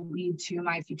things will lead to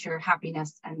my future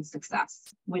happiness and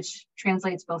success, which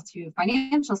translates both to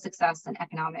financial success and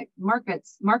economic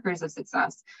markers of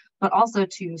success, but also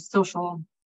to social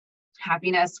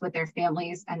happiness with their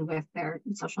families and with their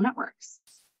social networks.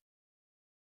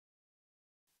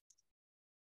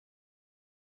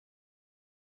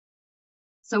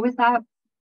 So with that,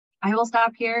 I will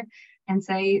stop here and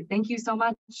say thank you so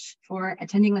much for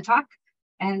attending the talk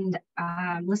and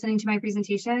listening to my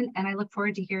presentation, and I look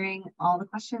forward to hearing all the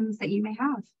questions that you may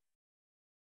have.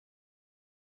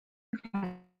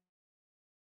 Okay.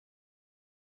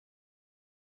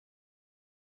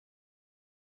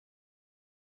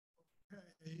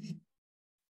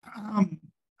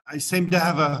 I seem to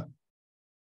have a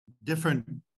different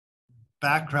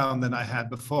background than I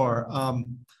had before.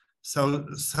 So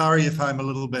sorry if I'm a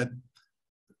little bit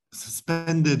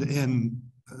suspended in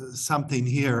something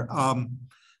here.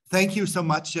 Thank you so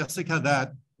much, Jessica.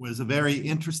 That was a very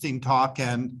interesting talk,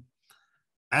 and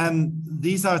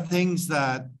these are things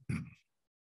that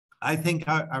I think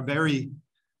are very,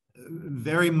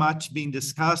 very much being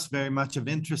discussed, very much of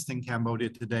interest in Cambodia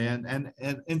today. And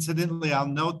incidentally, I'll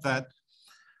note that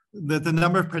the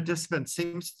number of participants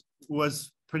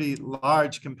was pretty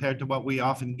large compared to what we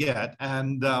often get,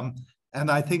 and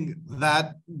I think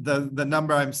that the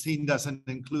number I'm seeing doesn't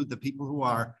include the people who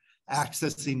are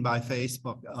accessing by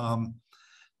Facebook.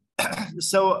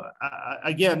 So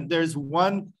again, there's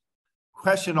one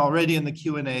question already in the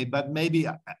Q&A, but maybe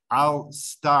I'll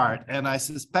start. And I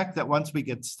suspect that once we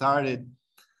get started,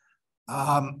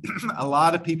 a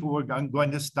lot of people are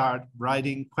going to start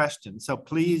writing questions. So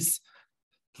please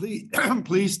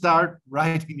start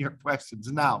writing your questions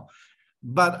now.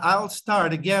 But I'll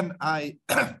start again.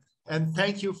 And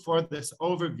thank you for this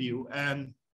overview.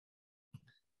 And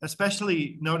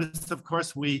especially notice, of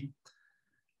course, we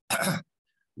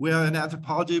in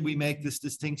anthropology, we make this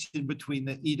distinction between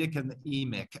the edic and the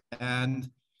emic. And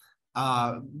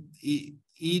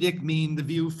edic mean the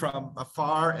view from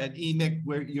afar, and emic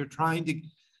where you're trying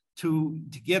to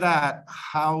get at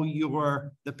how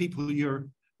the people you're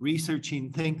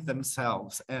researching think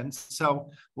themselves. And so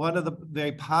one of the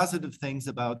very positive things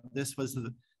about this was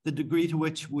the degree to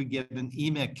which we get an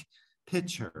emic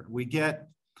picture. We get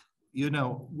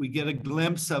a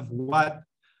glimpse of what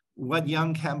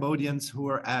young Cambodians who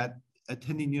are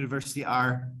attending university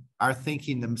are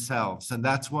thinking themselves. And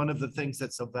that's one of the things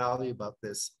that's so valuable about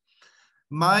this.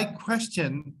 My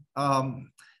question,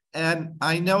 and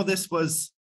I know this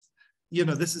was,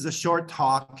 this is a short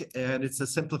talk and it's a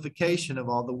simplification of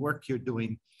all the work you're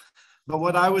doing. But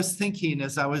what I was thinking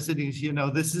as I was sitting,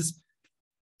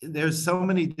 there's so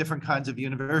many different kinds of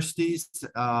universities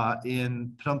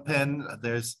in Phnom Penh.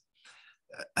 There's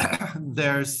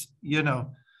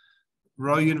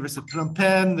Royal University of Phnom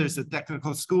Penh, there's a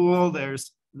technical school,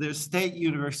 there's state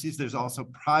universities, there's also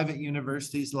private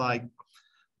universities like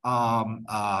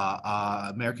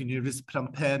American University of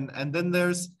Phnom Penh, and then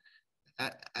there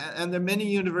are many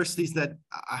universities that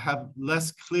have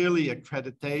less clearly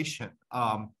accreditation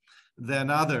than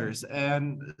others.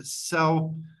 And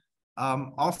so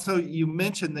also you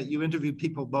mentioned that you interviewed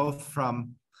people both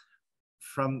from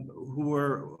who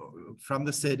were from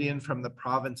the city and from the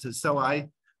provinces. So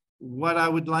what I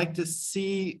would like to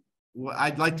see,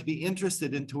 I'd like to be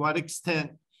interested in to what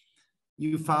extent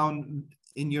you found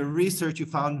in your research, you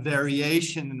found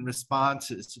variation in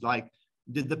responses. Like,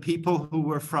 did the people who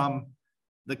were from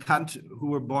the country, who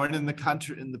were born in the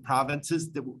country, in the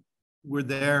provinces, that were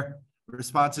their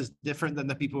responses different than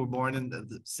the people who were born in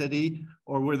the city?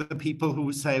 Or were the people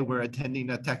who say were attending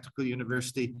a technical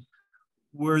university,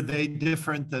 were they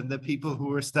different than the people who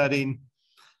were studying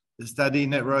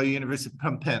at Royal University of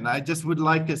Phnom Penh? I just would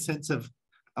like a sense of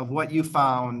what you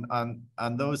found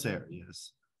on those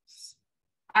areas.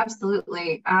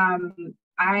 Absolutely.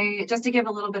 Just to give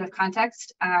a little bit of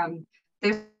context,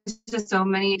 there's just so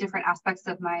many different aspects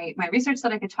of my research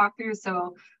that I could talk through.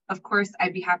 So of course,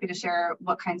 I'd be happy to share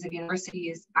what kinds of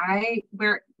universities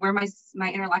where my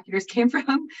interlocutors came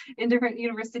from in different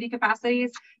university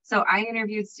capacities. So I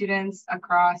interviewed students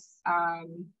across,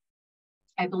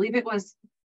 I believe it was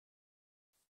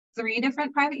 3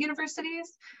 different private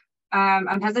universities.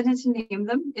 I'm hesitant to name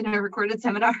them in a recorded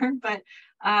seminar, but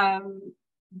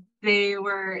they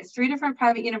were 3 different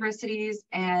private universities,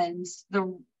 and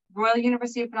the Royal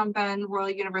University of Phnom Penh, Royal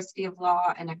University of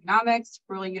Law and Economics,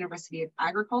 Royal University of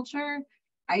Agriculture,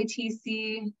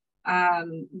 ITC.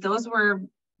 Those were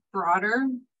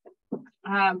broadly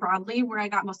where I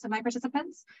got most of my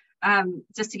participants,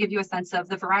 just to give you a sense of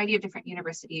the variety of different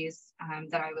universities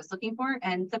that I was looking for.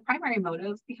 And the primary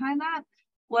motive behind that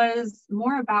was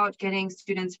more about getting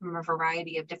students from a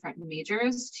variety of different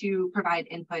majors to provide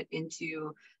input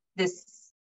into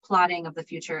this plotting of the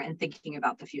future and thinking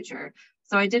about the future.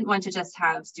 So I didn't want to just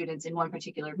have students in one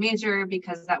particular major,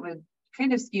 because that would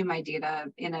kind of skew my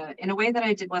data in a way that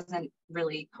I wasn't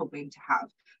really hoping to have.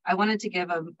 I wanted to give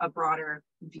a broader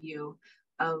view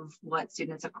of what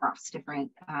students across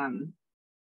different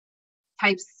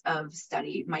types of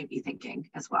study might be thinking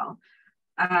as well.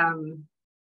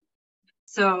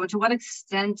 So to what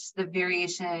extent the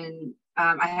variation,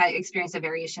 I had experienced a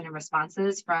variation in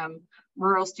responses from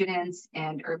rural students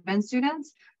and urban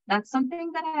students. That's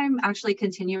something that I'm actually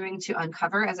continuing to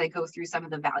uncover as I go through some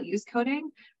of the values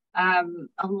coding. I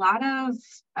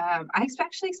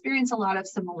actually experienced a lot of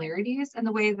similarities in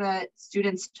the way that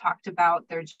students talked about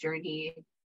their journey,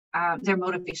 their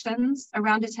motivations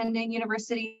around attending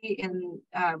university,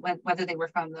 whether they were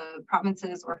from the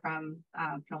provinces or from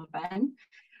Phnom Penh,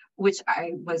 which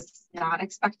I was not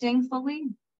expecting fully.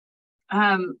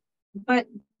 But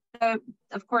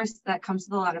of course, that comes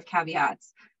with a lot of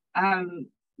caveats.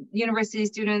 University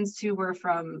students who were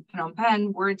from Phnom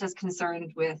Penh weren't as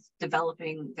concerned with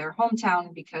developing their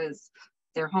hometown, because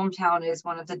their hometown is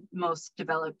one of the most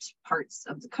developed parts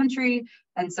of the country.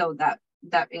 And so that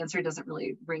answer doesn't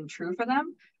really ring true for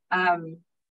them.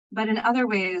 But in other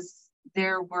ways,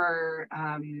 there were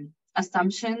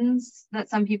assumptions that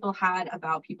some people had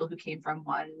about people who came from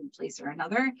one place or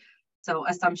another. So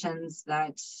assumptions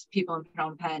that people in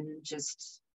Phnom Penh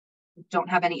just don't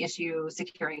have any issue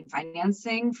securing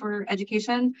financing for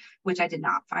education, which I did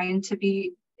not find to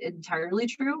be entirely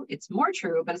true. It's more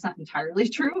true, but it's not entirely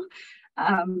true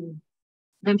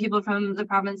than people from the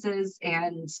provinces.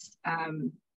 And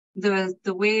the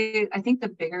way I think the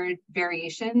bigger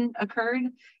variation occurred,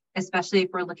 especially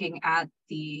if we're looking at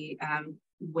the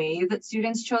way that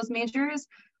students chose majors,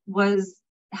 was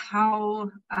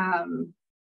how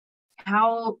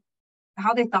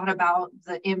they thought about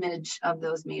the image of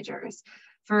those majors.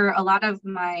 For a lot of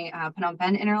my Phnom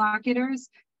Penh interlocutors,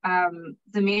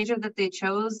 the major that they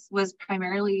chose was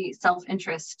primarily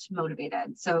self-interest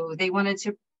motivated. So they wanted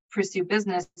to pursue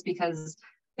business because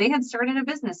they had started a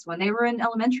business when they were in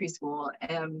elementary school,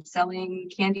 selling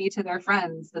candy to their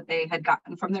friends that they had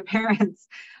gotten from their parents.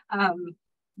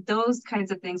 Those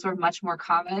kinds of things were much more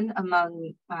common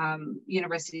among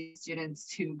university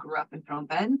students who grew up in Phnom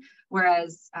Penh,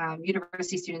 whereas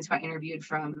university students who I interviewed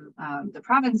from the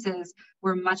provinces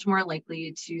were much more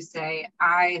likely to say,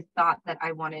 I thought that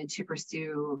I wanted to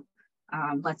pursue,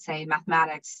 let's say,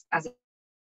 mathematics as a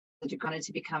wanted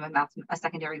to become a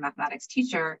secondary mathematics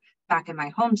teacher back in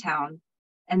my hometown.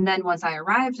 And then once I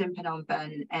arrived in Phnom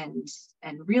Penh and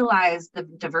realized the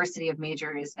diversity of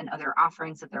majors and other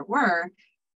offerings that there were,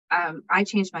 I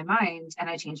changed my mind and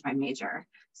I changed my major.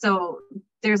 So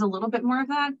there's a little bit more of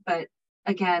that, but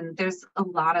again, there's a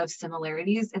lot of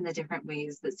similarities in the different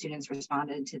ways that students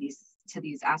responded to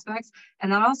these aspects.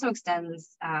 And that also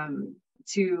extends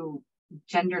to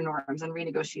gender norms and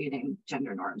renegotiating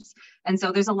gender norms. And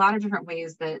so there's a lot of different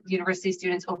ways that university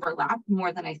students overlap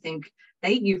more than I think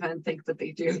they even think that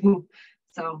they do.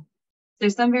 So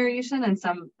there's some variation and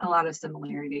a lot of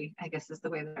similarity, I guess is the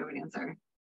way that I would answer.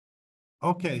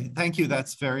 Okay, thank you.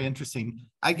 That's very interesting.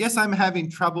 I guess I'm having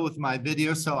trouble with my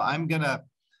video, so I'm gonna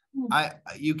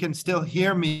you can still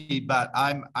hear me, but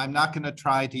I'm not going to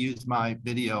try to use my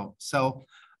video. So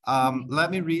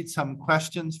let me read some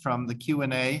questions from the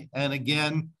Q&A. And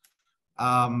again,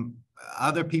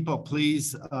 other people,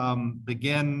 please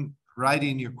begin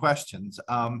writing your questions.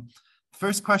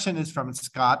 First question is from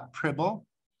Scott Pribble.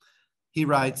 He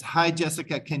writes, "Hi,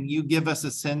 Jessica, can you give us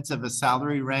a sense of a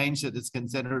salary range that is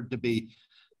considered to be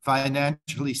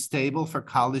financially stable for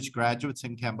college graduates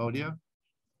in Cambodia?"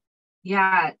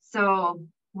 Yeah, so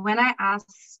when I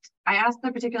asked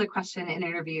the particular question in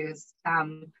interviews,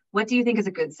 what do you think is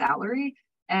a good salary?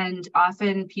 And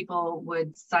often people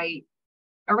would cite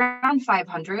around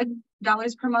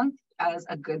 $500 per month as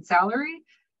a good salary.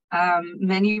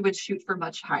 Many would shoot for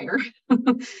much higher.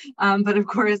 But of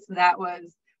course, that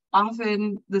was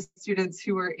often the students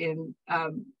who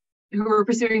were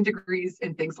pursuing degrees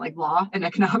in things like law and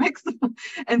economics.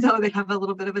 And so they have a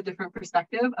little bit of a different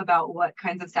perspective about what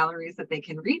kinds of salaries that they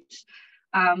can reach.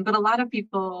 But a lot of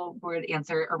people would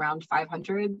answer around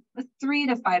 500,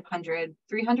 300 to 500.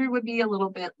 300 would be a little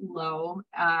bit low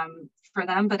for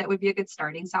them, but it would be a good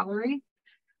starting salary.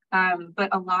 But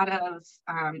a lot of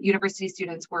university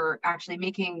students were actually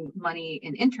making money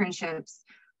in internships.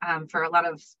 For a lot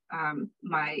of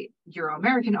my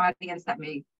Euro-American audience, that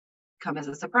may come as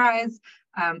a surprise,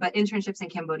 but internships in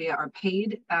Cambodia are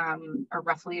paid are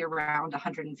roughly around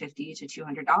 $150 to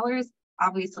 $200.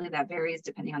 Obviously, that varies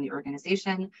depending on the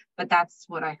organization, but that's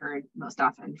what I heard most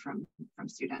often from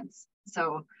students.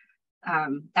 So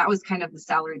that was kind of the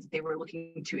salary that they were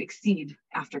looking to exceed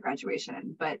after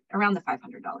graduation, but around the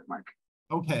 $500 mark.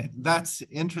 Okay, that's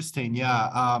interesting.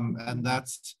 Yeah, and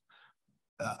that's,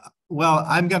 well,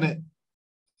 I'm going to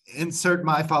insert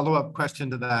my follow-up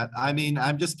question to that. I mean,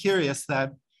 I'm just curious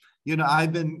that, you know,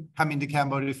 I've been coming to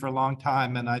Cambodia for a long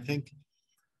time, and I think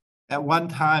at one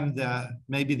time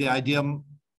maybe the idea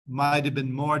might have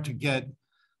been more to get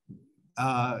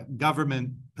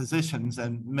government positions,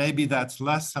 and maybe that's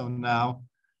less so now.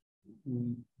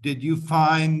 Did you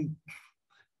find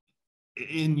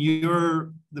in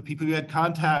the people you had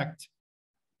contact,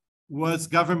 was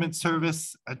government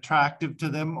service attractive to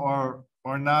them or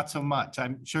not so much?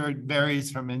 I'm sure it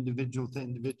varies from individual to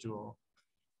individual.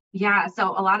 Yeah,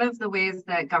 so a lot of the ways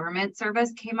that government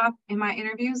service came up in my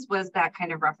interviews was that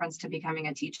kind of reference to becoming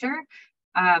a teacher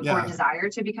or desire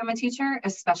to become a teacher,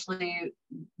 especially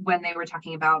when they were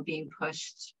talking about being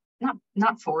pushed,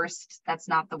 not forced, that's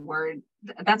not the word.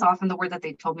 That's often the word that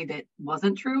they told me that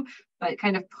wasn't true, but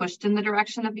kind of pushed in the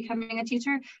direction of becoming a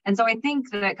teacher. And so I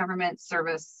think that government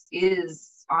service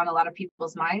is on a lot of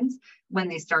people's minds when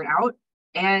they start out.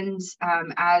 And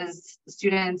as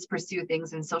students pursue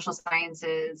things in social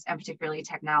sciences and particularly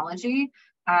technology,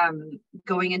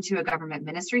 going into a government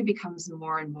ministry becomes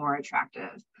more and more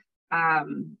attractive.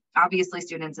 Obviously,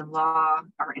 students in law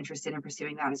are interested in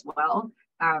pursuing that as well,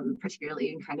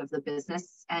 particularly in kind of the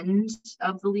business end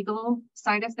of the legal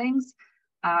side of things.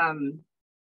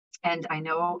 And I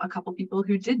know a couple people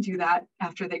who did do that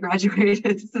after they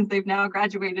graduated, since they've now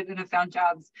graduated and have found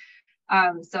jobs.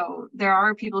 So there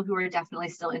are people who are definitely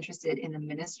still interested in the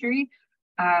ministry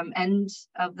end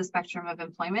of the spectrum of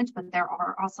employment, but there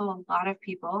are also a lot of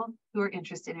people who are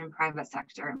interested in private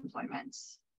sector employment.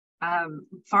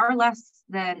 Far less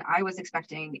than I was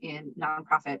expecting in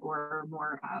nonprofit or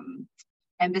more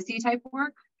embassy type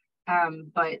work,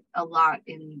 but a lot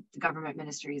in the government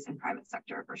ministries and private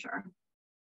sector for sure.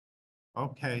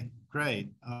 Okay,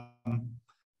 great.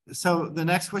 So the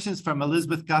next question is from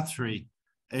Elizabeth Guthrie.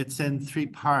 It's in 3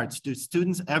 parts. Do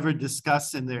students ever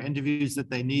discuss in their interviews that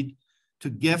they need to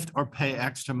gift or pay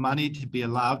extra money to be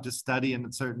allowed to study in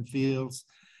certain fields?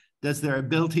 Does their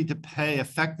ability to pay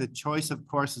affect the choice of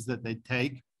courses that they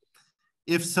take?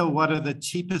 If so, what are the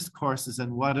cheapest courses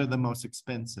and what are the most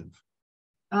expensive?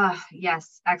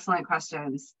 Yes, excellent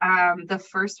questions. The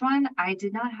first one, I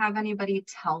did not have anybody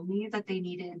tell me that they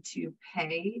needed to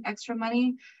pay extra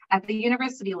money at the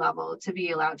university level to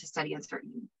be allowed to study in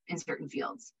certain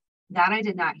fields. That I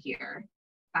did not hear.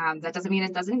 That doesn't mean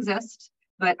it doesn't exist,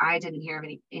 but I didn't hear of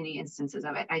any instances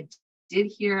of it. I did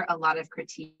hear a lot of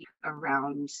critique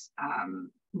around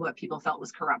what people felt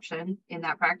was corruption in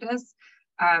that practice.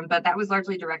 But that was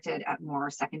largely directed at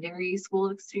more secondary school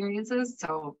experiences.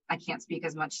 So I can't speak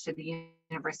as much to the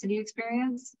university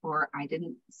experience, or I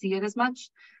didn't see it as much.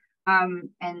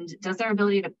 And does their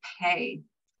ability to pay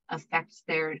affect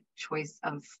their choice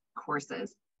of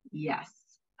courses? Yes.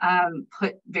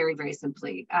 Put very, very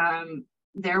simply.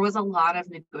 There was a lot of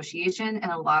negotiation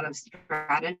and a lot of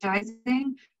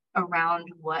strategizing around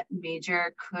what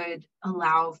major could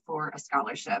allow for a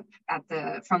scholarship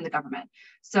from the government.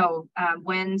 So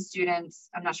when students,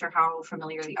 I'm not sure how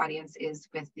familiar the audience is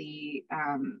with the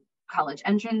college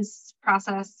entrance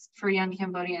process for young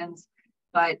Cambodians,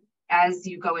 but as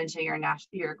you go into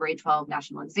your grade 12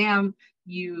 national exam,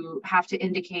 you have to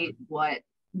indicate what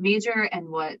major and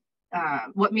what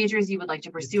majors you would like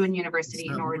to pursue in university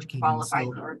in order to qualify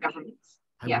for government.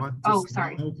 Yeah. Oh,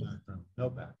 sorry. No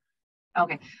back.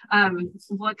 Okay.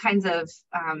 What kinds of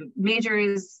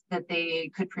majors that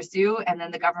they could pursue, and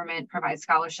then the government provides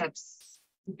scholarships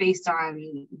based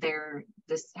on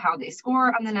how they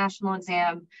score on the national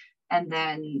exam, and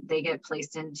then they get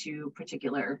placed into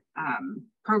particular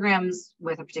programs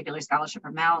with a particular scholarship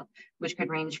amount, which could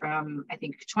range from, I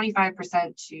think,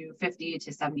 25% to 50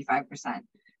 to 75%.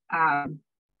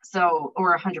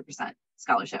 Or 100%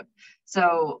 scholarship.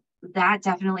 So that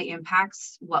definitely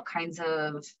impacts what kinds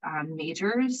of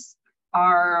majors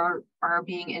are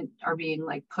being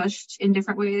like pushed in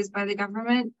different ways by the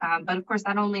government. But of course,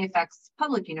 that only affects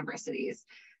public universities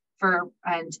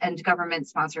and government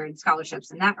sponsored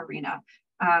scholarships in that arena.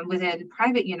 Within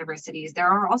private universities, there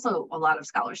are also a lot of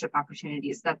scholarship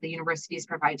opportunities that the universities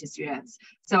provide to students.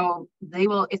 So they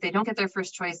will, if they don't get their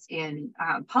first choice in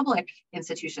public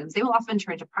institutions, they will often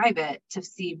turn to private to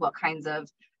see what kinds of,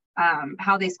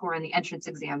 how they score in the entrance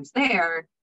exams there,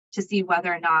 to see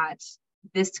whether or not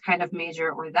this kind of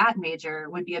major or that major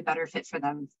would be a better fit for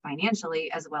them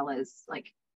financially, as well as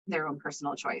like their own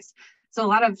personal choice. So a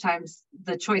lot of times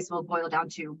the choice will boil down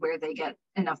to where they get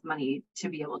enough money to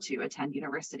be able to attend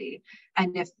university.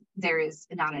 And if there is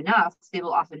not enough, they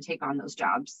will often take on those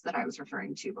jobs that I was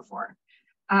referring to before.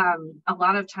 A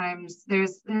lot of times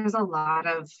there's a lot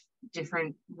of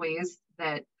different ways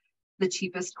that the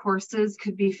cheapest courses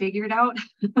could be figured out.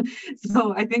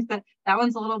 So I think that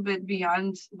one's a little bit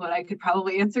beyond what I could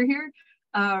probably answer here.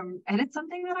 And it's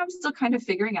something that I'm still kind of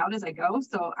figuring out as I go.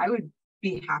 So I would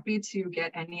be happy to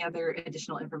get any other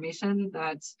additional information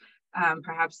that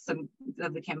perhaps some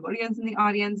of the Cambodians in the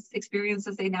audience experience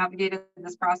as they navigated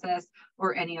this process,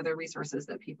 or any other resources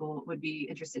that people would be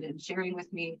interested in sharing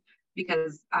with me.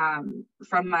 Because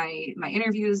from my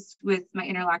interviews with my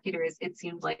interlocutors, it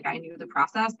seemed like I knew the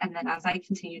process. And then as I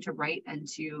continue to write and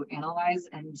to analyze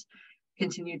and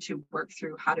continue to work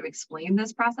through how to explain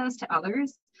this process to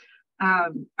others,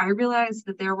 I realized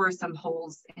that there were some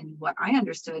holes in what I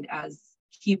understood as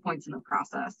key points in the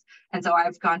process. And so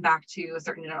I've gone back to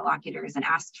certain interlocutors and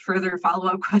asked further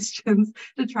follow-up questions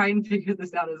to try and figure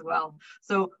this out as well.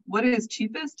 So what is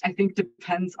cheapest, I think,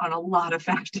 depends on a lot of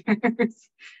factors.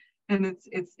 And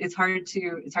it's hard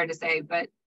to say, but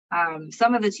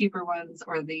some of the cheaper ones,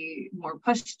 or the more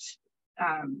pushed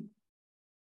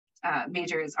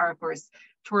majors, are of course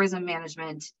tourism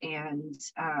management, and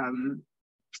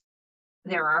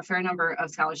there are a fair number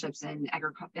of scholarships in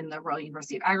the Royal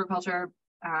University of Agriculture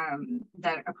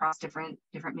that across different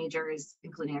majors,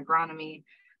 including agronomy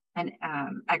and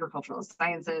agricultural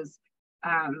sciences.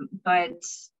 But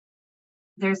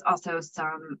there's also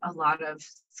a lot of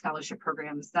scholarship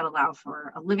programs that allow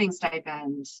for a living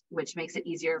stipend, which makes it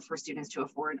easier for students to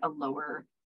afford a lower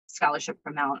scholarship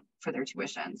amount for their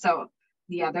tuition. So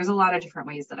yeah, there's a lot of different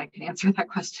ways that I can answer that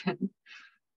question.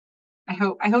 I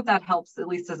hope that helps, at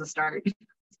least as a start.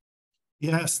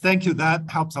 Yes, thank you. That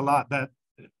helps a lot.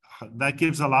 That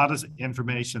gives a lot of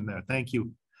information there. Thank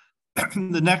you.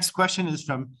 The next question is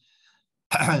from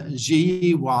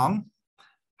Ji Wang.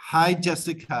 Hi,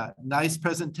 Jessica. Nice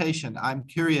presentation. I'm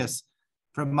curious.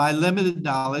 From my limited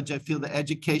knowledge, I feel the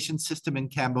education system in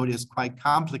Cambodia is quite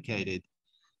complicated.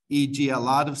 E.g., a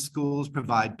lot of schools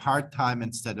provide part-time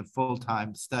instead of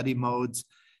full-time study modes,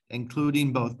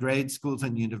 including both grade schools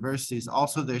and universities.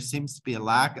 Also, there seems to be a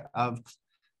lack of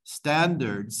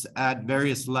standards at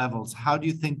various levels. How do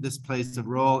you think this plays a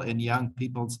role in young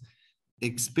people's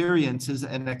experiences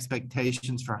and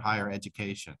expectations for higher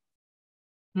education?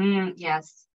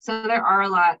 Yes. So there are a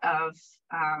lot of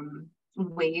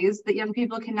ways that young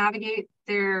people can navigate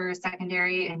their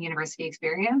secondary and university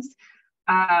experience.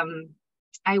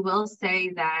 I will say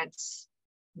that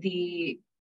the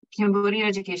Cambodian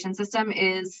education system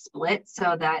is split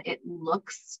so that it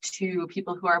looks to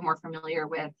people who are more familiar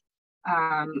with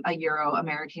a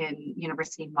Euro-American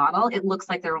university model. It looks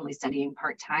like they're only studying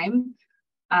part-time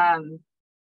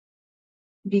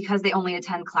because they only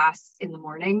attend class in the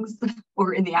mornings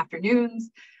or in the afternoons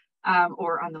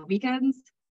or on the weekends.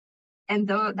 And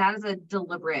though that is a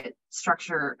deliberate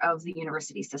structure of the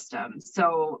university system.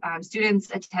 So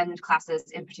students attend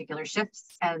classes in particular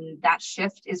shifts, and that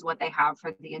shift is what they have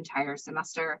for the entire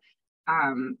semester.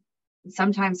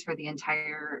 sometimes for the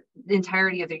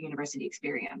entirety of their university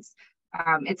experience.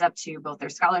 It's up to both their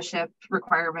scholarship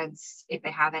requirements, if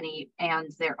they have any,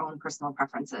 and their own personal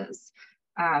preferences.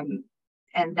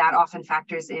 And that often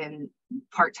factors in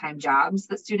part-time jobs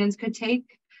that students could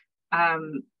take.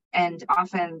 And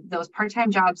often those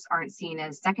part-time jobs aren't seen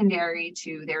as secondary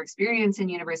to their experience in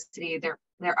university. They're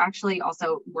actually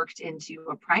also worked into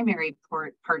a primary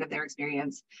part of their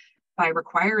experience by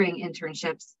requiring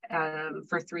internships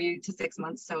for 3 to 6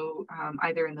 months. So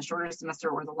either in the shorter semester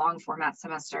or the long format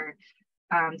semester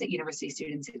that university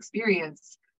students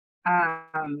experience.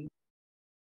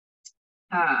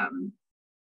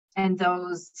 And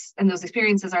those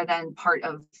experiences are then part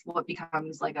of what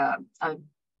becomes like a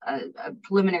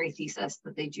preliminary thesis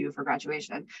that they do for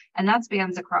graduation. And that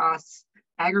spans across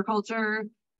agriculture,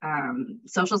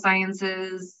 social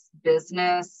sciences,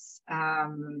 business,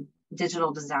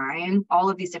 digital design, all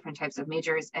of these different types of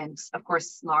majors. And of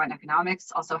course, law and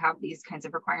economics also have these kinds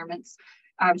of requirements.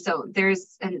 So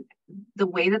the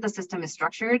way that the system is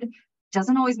structured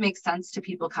doesn't always make sense to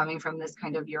people coming from this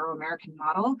kind of Euro-American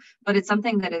model, but it's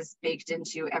something that is baked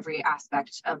into every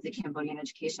aspect of the Cambodian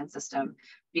education system,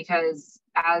 because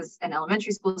as an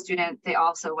elementary school student, they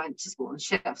also went to school in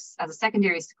shifts. As a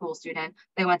secondary school student,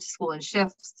 they went to school in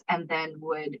shifts and then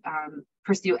would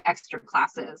pursue extra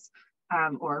classes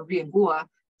or riengua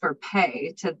for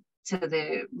pay to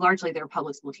largely their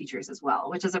public school teachers as well,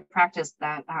 which is a practice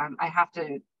that I have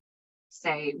to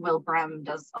say Will Brehm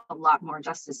does a lot more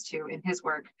justice to in his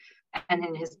work and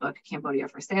in his book, Cambodia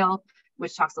for Sale,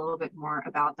 which talks a little bit more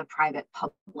about the private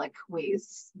public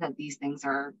ways that these things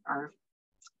are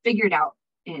figured out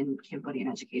in Cambodian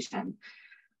education.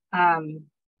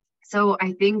 So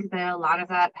I think that a lot of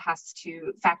that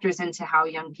factors into how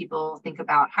young people think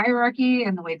about hierarchy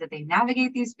and the way that they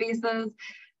navigate these spaces.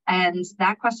 And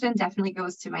that question definitely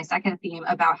goes to my second theme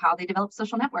about how they develop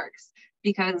social networks,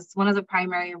 because one of the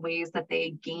primary ways that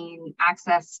they gain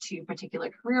access to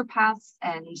particular career paths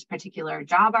and particular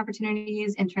job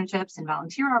opportunities, internships, and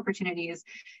volunteer opportunities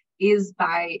is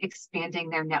by expanding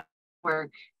their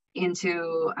network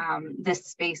into this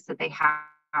space that they have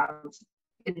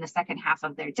in the second half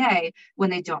of their day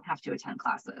when they don't have to attend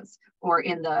classes, or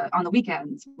on the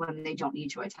weekends when they don't need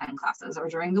to attend classes, or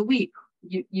during the week.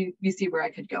 You see where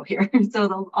I could go here.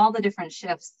 So all the different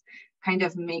shifts kind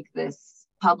of make this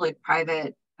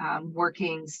public-private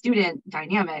working student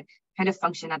dynamic kind of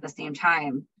function at the same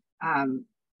time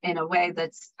in a way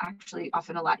that's actually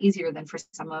often a lot easier than for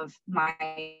some of my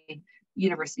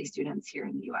university students here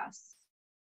in the US.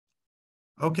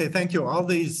 Okay, thank you.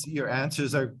 Your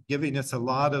answers are giving us a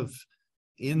lot of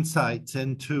insights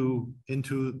into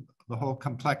the whole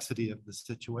complexity of the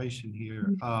situation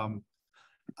here.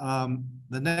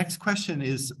 The next question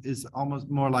is almost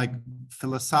more like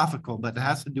philosophical, but it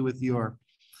has to do with your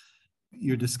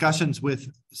discussions with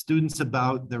students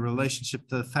about their relationship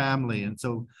to the family. And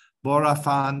so Bora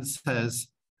Fan says,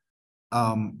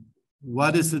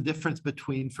 what is the difference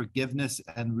between forgiveness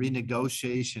and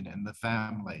renegotiation in the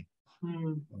family?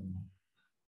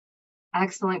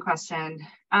 Excellent question.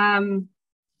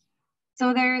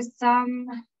 So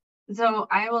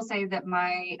I will say that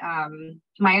my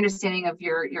understanding of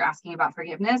you're asking about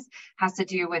forgiveness has to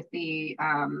do with the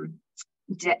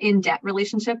in-debt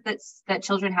relationship that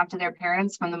children have to their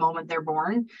parents from the moment they're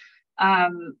born.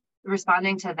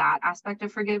 Responding to that aspect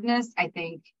of forgiveness, I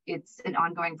think it's an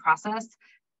ongoing process.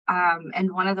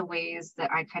 And one of the ways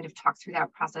that I kind of talk through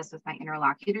that process with my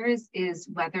interlocutors is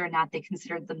whether or not they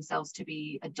considered themselves to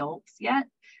be adults yet.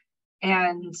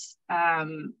 And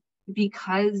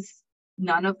because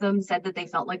none of them said that they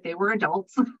felt like they were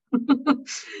adults,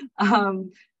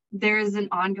 there is an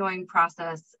ongoing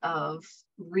process of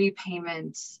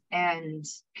repayment and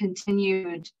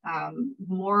continued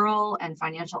moral and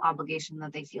financial obligation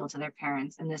that they feel to their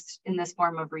parents in this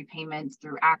form of repayment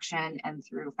through action and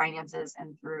through finances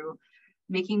and through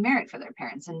making merit for their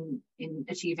parents and in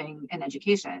achieving an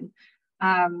education.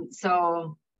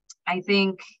 So I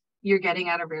think you're getting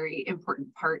at a very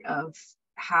important part of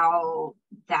how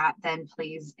that then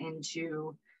plays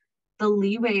into the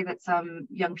leeway that some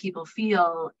young people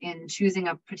feel in choosing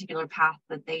a particular path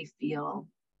that they feel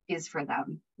is for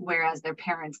them, whereas their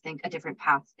parents think a different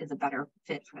path is a better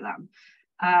fit for them.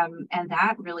 And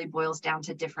that really boils down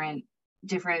to different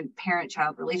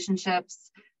parent-child relationships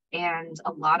and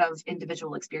a lot of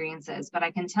individual experiences. But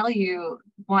I can tell you,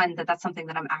 one, that's something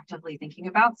that I'm actively thinking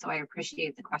about, so I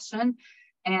appreciate the question.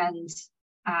 And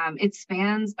it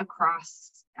spans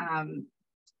across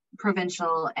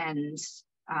provincial and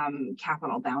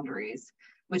capital boundaries,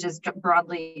 which has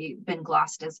broadly been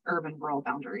glossed as urban-rural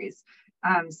boundaries.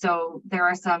 So there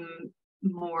are some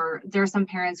there are some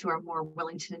parents who are more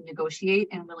willing to negotiate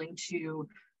and willing to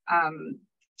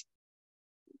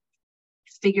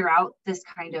figure out this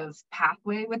kind of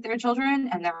pathway with their children.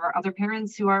 And there are other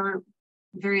parents who are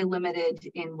very limited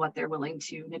in what they're willing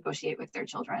to negotiate with their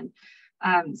children.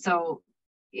 So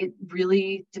it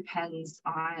really depends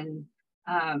on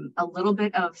a little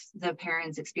bit of the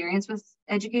parents' experience with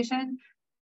education,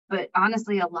 but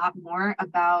honestly, a lot more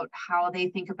about how they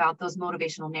think about those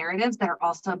motivational narratives that are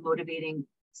also motivating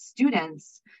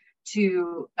students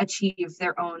to achieve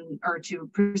their own or to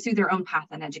pursue their own path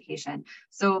in education.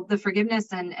 So the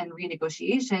forgiveness and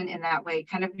renegotiation in that way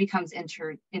kind of becomes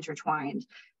intertwined.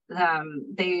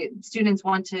 Students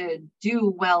want to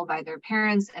do well by their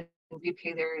parents and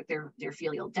repay their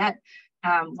filial debt,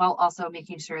 while also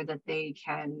making sure that they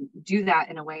can do that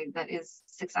in a way that is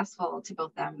successful to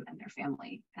both them and their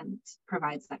family and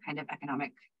provides that kind of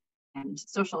economic and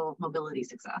social mobility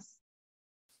success.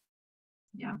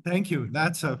 Yeah. Thank you.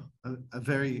 That's a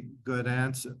very good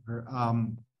answer.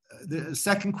 The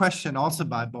second question, also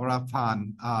by Bora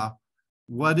Pan,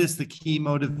 what is the key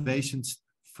motivations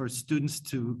for students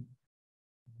to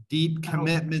deep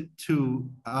commitment to,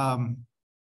 I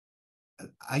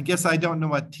guess I don't know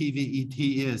what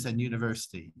TVET is in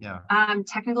university. Yeah.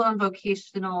 Technical and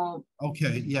vocational.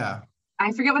 Okay. Yeah.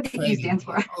 I forget what the training. E stands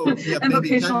for. Oh, yeah, and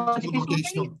maybe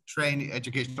vocational training,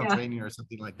 educational training or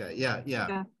something like that. Yeah.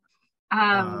 Yeah.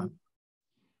 I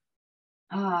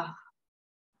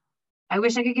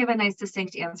wish I could give a nice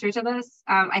distinct answer to this.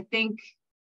 I think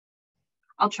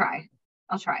I'll try.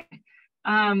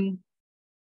 A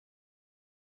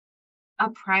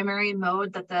primary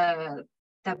mode that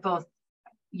both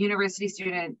university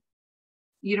students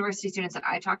that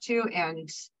I talk to and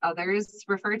others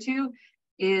refer to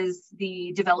is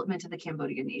the development of the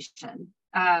Cambodian nation.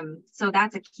 So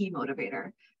that's a key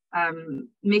motivator.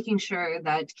 Making sure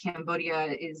that Cambodia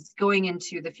is going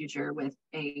into the future with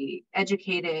a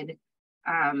educated,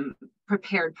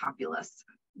 prepared populace.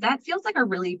 That feels like a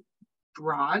really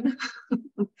broad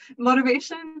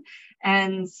motivation,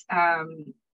 and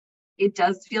it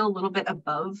does feel a little bit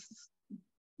above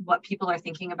what people are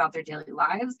thinking about their daily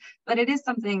lives, but it is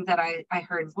something that I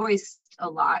heard voiced a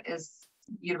lot as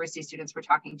university students were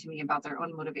talking to me about their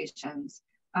own motivations.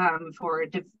 For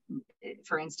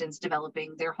instance,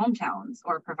 developing their hometowns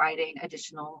or providing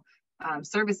additional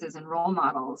services and role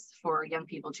models for young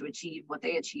people to achieve what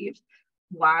they achieved.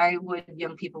 Why would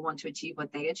young people want to achieve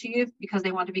what they achieved? Because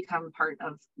they want to become part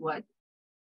of what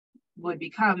would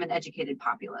become an educated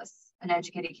populace, an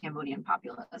educated Cambodian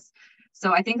populace.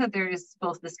 So I think that there is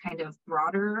both this kind of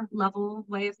broader level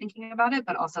way of thinking about it,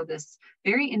 but also this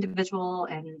very individual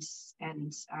and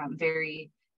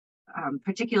very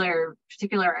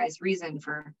particularized reason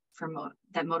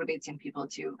that motivates young people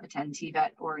to attend TVET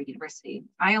or a university.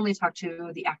 I only talk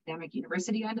to the academic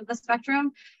university end of the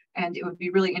spectrum, and it would be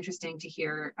really interesting to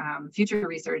hear future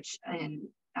research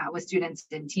with students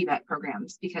in TVET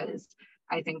programs, because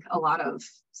I think a lot of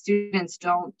students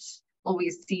don't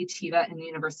always see TVET and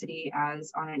university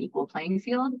as on an equal playing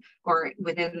field or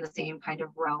within the same kind of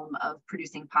realm of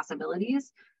producing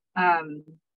possibilities.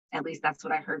 At least that's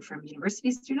what I heard from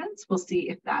university students. We'll see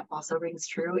if that also rings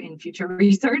true in future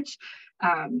research.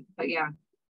 But yeah.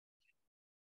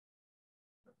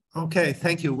 Okay,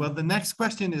 thank you. Well, the next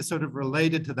question is sort of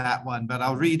related to that one, but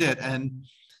I'll read it. And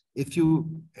if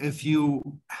you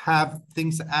have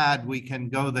things to add, we can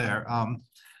go there.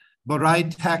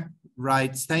 Borai Tech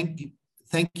writes, thank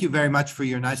you very much for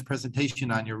your nice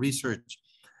presentation on your research.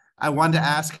 I want to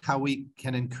ask how we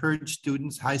can encourage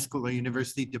students, high school or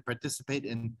university, to participate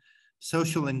in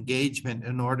social engagement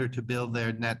in order to build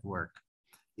their network.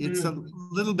 It's a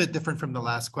little bit different from the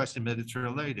last question, but it's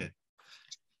related.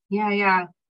 Yeah.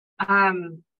 I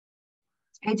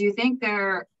do think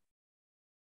there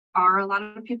are a lot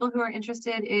of people who are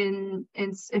interested in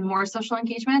more social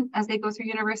engagement as they go through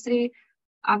university.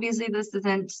 Obviously, this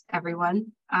isn't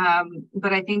everyone,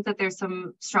 but I think that there's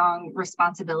some strong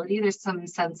responsibility. There's some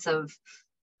sense of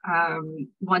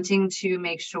wanting to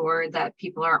make sure that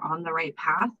people are on the right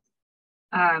path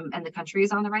and the country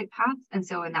is on the right path. And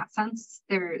so in that sense,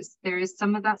 there is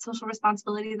some of that social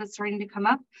responsibility that's starting to come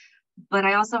up. But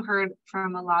I also heard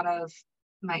from a lot of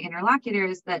my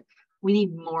interlocutors that we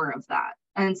need more of that.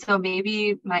 And so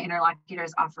maybe my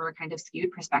interlocutors offer a kind of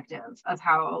skewed perspective of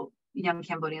how young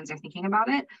Cambodians are thinking about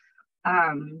it,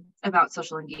 about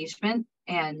social engagement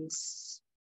and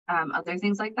other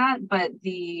things like that. But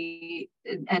by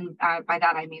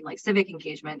that, I mean like civic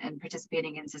engagement and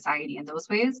participating in society in those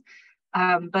ways.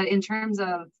 But in terms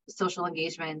of social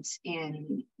engagement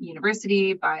in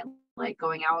university, by like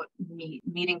going out,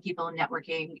 meeting people,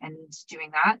 networking and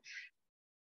doing that,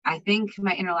 I think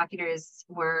my interlocutors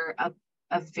were a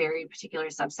very particular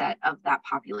subset of that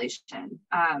population.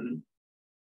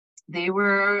 They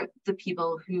were the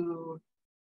people who,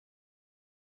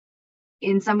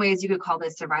 in some ways you could call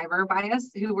this survivor bias,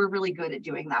 who were really good at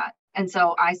doing that. And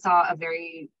so I saw a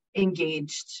very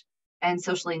engaged and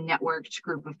socially networked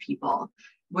group of people.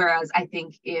 Whereas I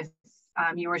think if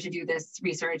you were to do this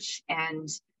research and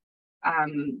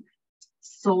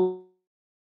solely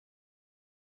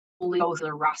go through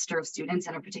the roster of students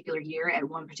in a particular year at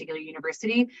one particular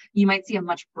university, you might see a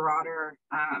much broader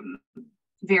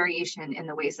variation in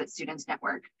the ways that students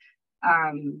network.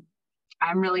 I'm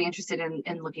really interested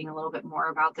in looking a little bit more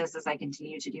about this as I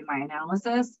continue to do my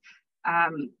analysis.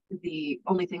 The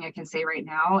only thing I can say right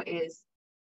now is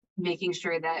making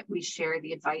sure that we share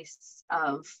the advice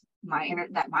of my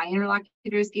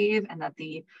interlocutors gave, and that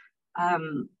the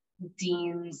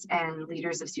deans and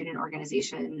leaders of student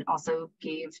organization also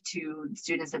gave to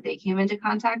students that they came into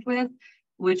contact with,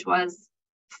 which was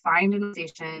find an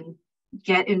organization,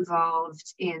 get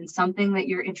involved in something that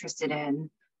you're interested in.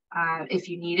 If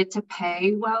you needed to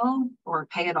pay well or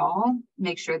pay at all,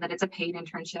 make sure that it's a paid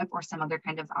internship or some other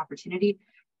kind of opportunity,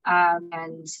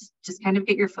 and just kind of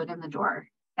get your foot in the door.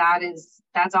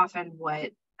 That's often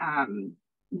what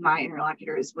my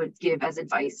interlocutors would give as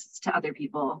advice to other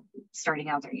people starting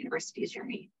out their university's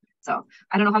journey. So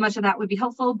I don't know how much of that would be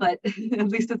helpful, but at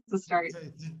least it's a start.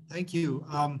 Okay, thank you.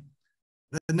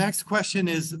 The next question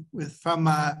is from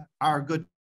our good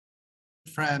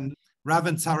friend,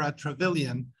 Ravan Sarah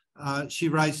Trevelyan. She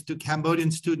writes, do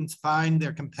Cambodian students find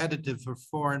they're competitive for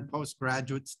foreign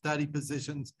postgraduate study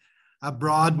positions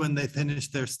abroad when they finish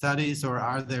their studies, or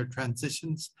are there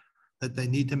transitions that they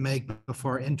need to make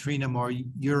before entering a more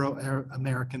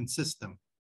Euro-American system?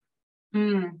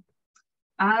 I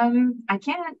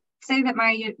can't say that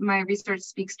my research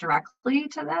speaks directly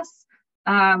to this,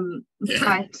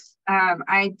 but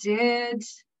I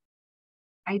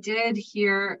did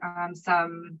hear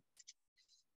some,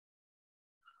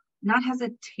 not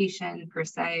hesitation per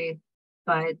se,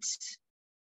 but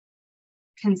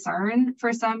concern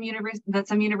for some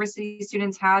university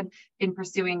students had in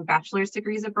pursuing bachelor's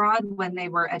degrees abroad when they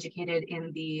were educated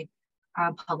in the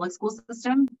public school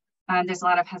system. There's a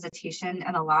lot of hesitation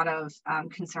and a lot of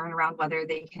concern around whether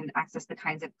they can access the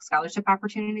kinds of scholarship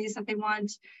opportunities that they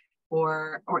want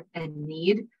or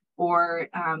need, or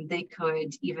they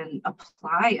could even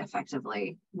apply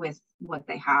effectively with what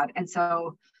they had. And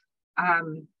so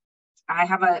I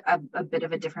have a bit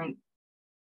of a different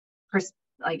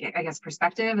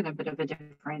perspective and a bit of a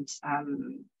different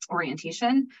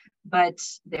orientation, but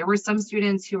there were some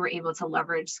students who were able to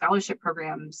leverage scholarship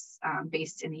programs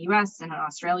based in the US and in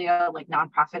Australia, like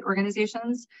nonprofit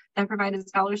organizations that provided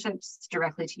scholarships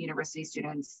directly to university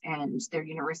students and their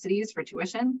universities for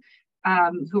tuition,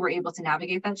 who were able to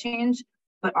navigate that change.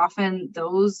 But often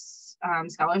those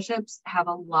scholarships have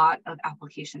a lot of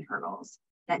application hurdles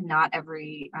that not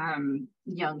every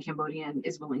young Cambodian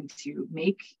is willing to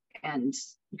make and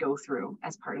go through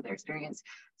as part of their experience.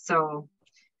 So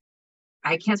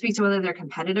I can't speak to whether they're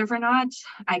competitive or not.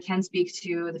 I can speak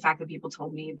to the fact that people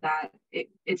told me that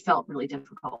it felt really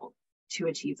difficult to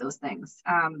achieve those things.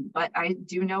 But I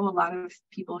do know a lot of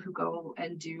people who go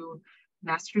and do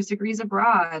master's degrees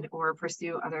abroad or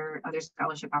pursue other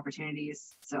scholarship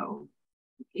opportunities. So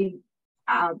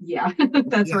yeah,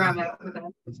 that's where I'm at with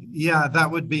that. Yeah,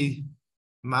 that would be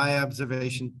my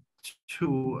observation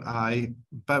too.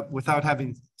 But without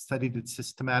having studied it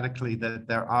systematically, that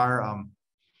there are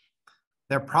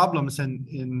problems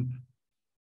in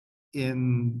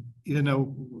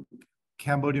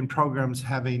Cambodian programs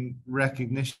having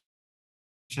recognition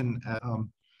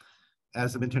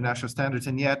as of international standards,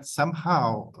 and yet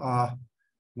somehow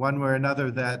one way or another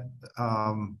that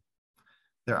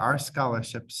there are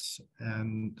scholarships,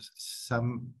 and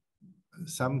some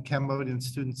Cambodian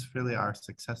students really are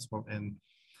successful in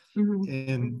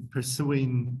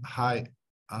pursuing high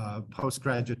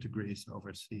postgraduate degrees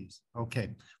overseas. Okay,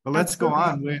 well, let's go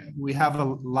on. We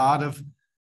have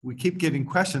we keep getting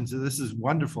questions, and this is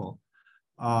wonderful.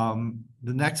 The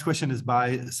next question is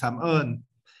by Sam-eun.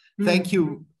 Thank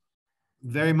you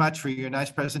very much for your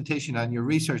nice presentation on your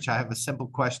research. I have a simple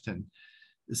question.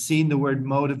 Seeing the word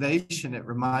motivation, it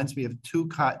reminds me of two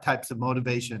types of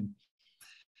motivation: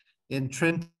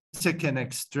 intrinsic and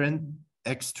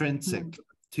extrinsic.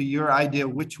 To your idea,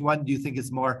 which one do you think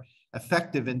is more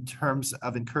effective in terms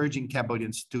of encouraging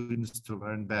Cambodian students to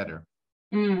learn better?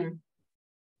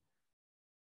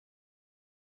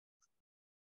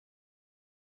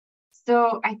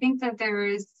 So I think that there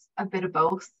is a bit of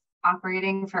both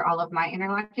operating for all of my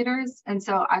interlocutors. And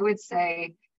so I would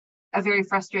say a very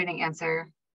frustrating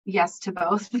answer yes to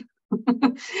both.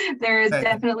 There is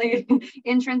definitely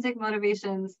intrinsic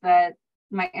motivations that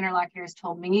my interlocutors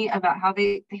told me about how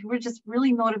they were just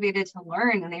really motivated to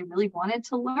learn and they really wanted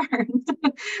to learn.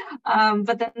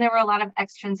 But then there were a lot of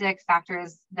extrinsic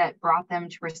factors that brought them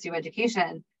to pursue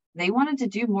education. They wanted to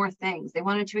do more things. They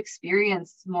wanted to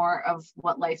experience more of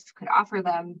what life could offer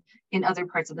them in other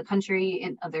parts of the country,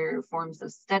 in other forms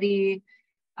of study.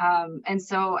 And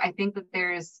so I think that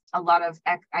there's a lot of,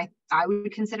 I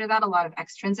would consider that a lot of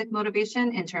extrinsic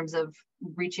motivation in terms of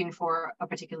reaching for a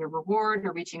particular reward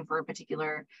or reaching for a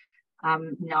particular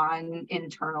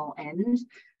non-internal end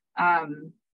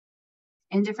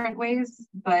in different ways.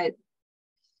 But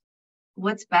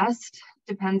what's best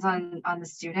depends on the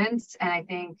students. And I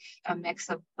think a mix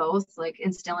of both, like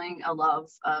instilling a love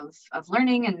of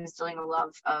learning and instilling a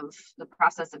love of the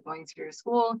process of going through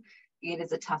school. It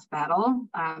is a tough battle.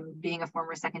 Being a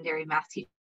former secondary math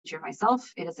teacher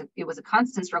myself, it was a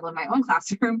constant struggle in my own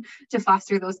classroom to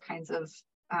foster those kinds of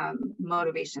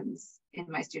motivations in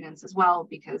my students as well,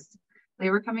 because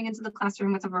they were coming into the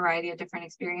classroom with a variety of different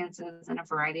experiences and a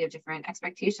variety of different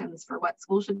expectations for what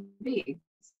school should be.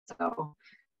 So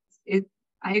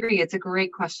I agree, it's a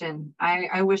great question.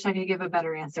 I wish I could give a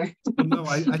better answer. No,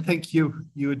 I think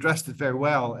you addressed it very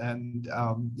well. And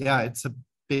yeah, it's a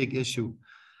big issue.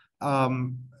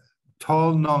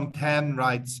 Tol Nong Tan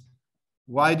writes,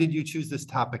 why did you choose this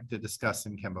topic to discuss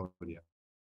in Cambodia?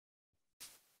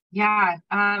 Yeah,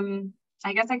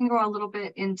 I guess I can go a little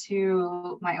bit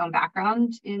into my own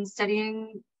background in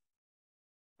studied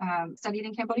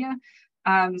in Cambodia.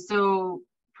 So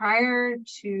prior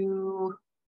to,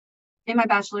 in my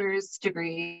bachelor's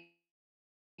degree,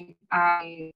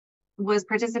 I was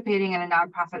participating in a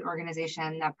nonprofit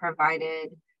organization that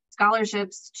provided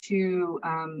scholarships to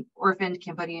orphaned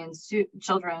Cambodian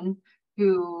children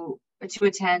to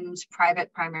attend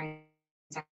private primary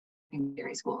and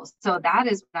secondary schools. So that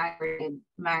is when I started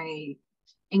my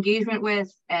engagement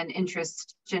with and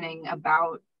interest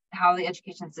about how the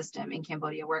education system in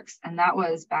Cambodia works. And that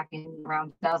was back in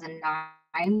around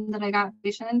 2009 that I got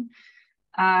education.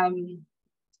 And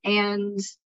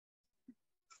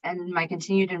my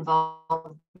continued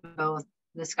involvement in both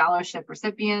the scholarship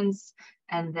recipients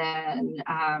and then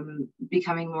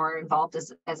becoming more involved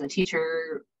as a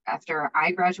teacher after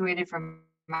I graduated from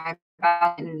my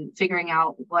and figuring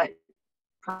out what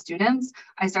for students,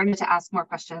 I started to ask more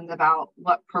questions about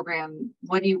what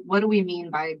do we mean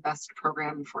by best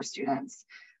program for students?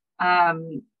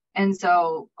 And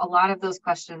so a lot of those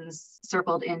questions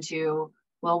circled into,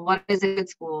 well, what is a good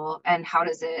school and how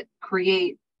does it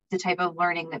create the type of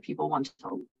learning that people want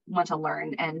to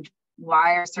learn, and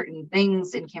why are certain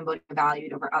things in Cambodia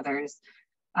valued over others?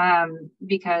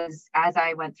 Because as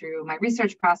I went through my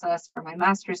research process for my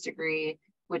master's degree,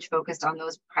 which focused on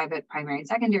those private primary and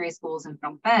secondary schools in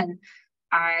Phnom Penh,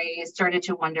 I started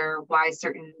to wonder why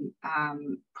certain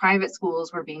private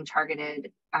schools were being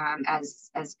targeted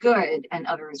as good and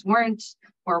others weren't,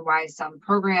 or why some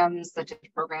programs, such as the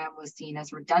program, was seen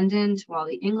as redundant, while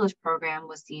the English program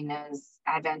was seen as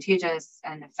advantageous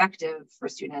and effective for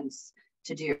students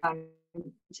to do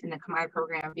in the Khmer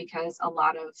program, because a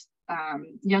lot of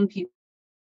young people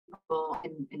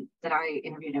that I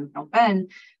interviewed in Phnom Penh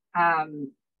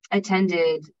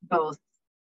attended both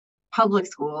public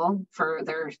school for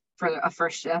a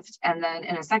first shift, and then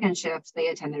in a second shift they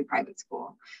attended private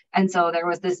school. And so there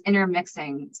was this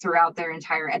intermixing throughout their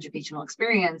entire educational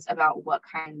experience about what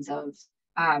kinds of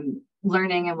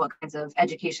learning and what kinds of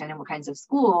education and what kinds of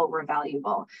school were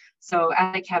valuable. So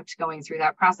as I kept going through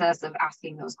that process of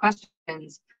asking those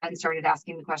questions, and started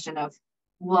asking the question of,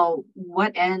 well,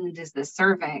 what end is this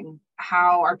serving?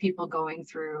 How are people going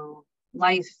through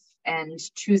life and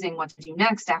choosing what to do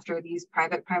next after these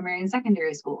private primary and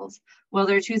secondary schools? Well,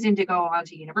 they're choosing to go on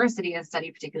to university and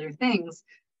study particular things,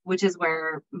 which is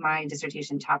where my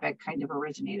dissertation topic kind of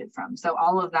originated from. So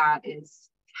all of that is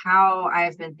how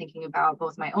I've been thinking about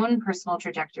both my own personal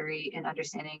trajectory in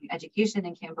understanding education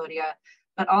in Cambodia,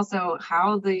 but also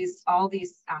how all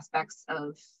these aspects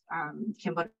of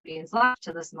Cambodians left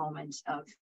to this moment of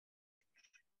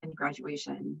in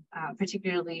graduation,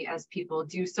 particularly as people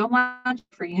do so much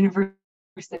for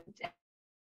university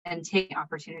and take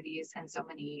opportunities and so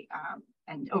many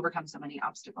and overcome so many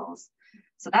obstacles.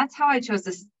 So that's how I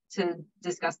chose to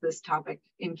discuss this topic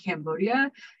in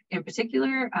Cambodia in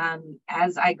particular.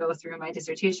 As I go through my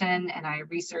dissertation and I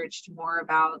researched more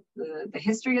about the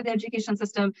history of the education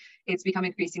system, it's become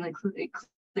increasingly clear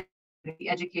the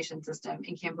education system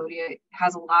in Cambodia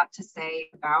has a lot to say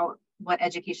about what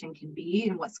education can be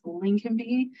and what schooling can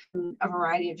be in a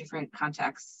variety of different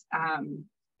contexts.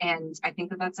 And I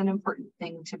think that that's an important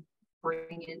thing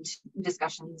bring into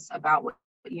discussions about what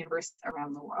universities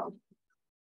around the world.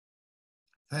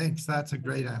 Thanks, that's a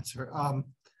great answer.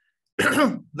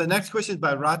 The next question is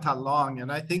by Rata Long,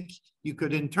 and I think you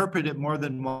could interpret it more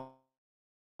than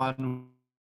one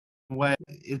way.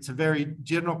 It's a very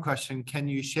general question. Can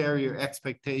you share your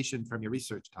expectation from your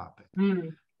research topic?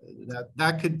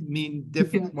 That could mean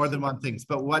different, more than one thing.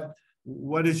 But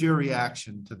what is your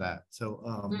reaction to that?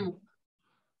 So,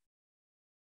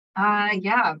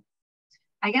 yeah,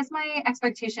 I guess my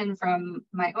expectation from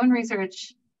my own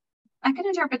research, I could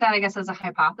interpret that, I guess, as a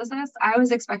hypothesis. I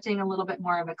was expecting a little bit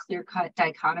more of a clear-cut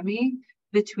dichotomy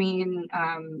between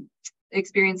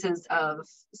experiences of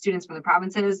students from the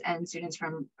provinces and students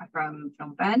from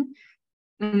Phnom Penh,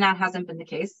 and that hasn't been the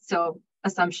case. So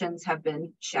assumptions have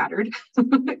been shattered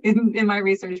in my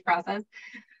research process.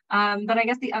 But I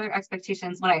guess the other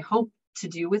expectations, what I hope to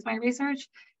do with my research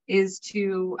is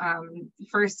to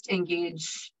first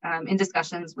engage in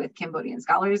discussions with Cambodian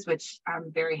scholars, which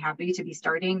I'm very happy to be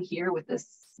starting here with this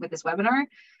webinar,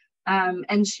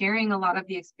 and sharing a lot of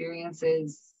the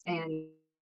experiences in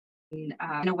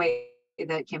a way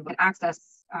that Cambodians can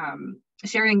access,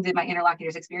 sharing my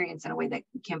interlocutors' experience in a way that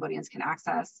Cambodians can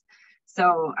access.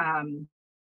 So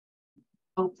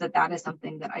hope that is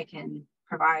something that I can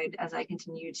provide as I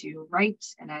continue to write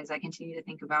and as I continue to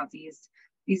think about these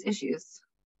issues.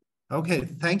 Okay,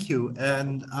 thank you.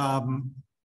 And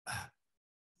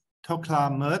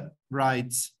Tokla Mut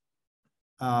writes,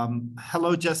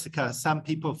 hello, Jessica. Some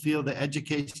people feel the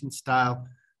education style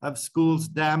of schools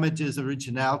damages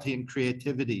originality and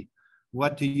creativity.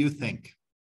 What do you think?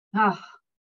 Oh,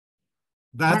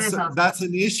 that's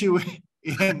an issue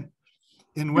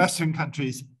in Western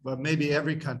countries, but maybe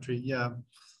every country. Yeah.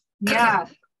 Yeah,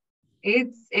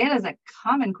 it is a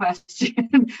common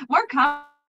question, more common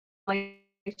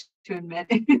to admit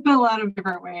in a lot of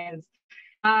different ways.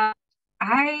 I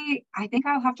think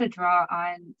I'll have to draw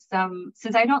on some,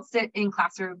 since I don't sit in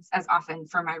classrooms as often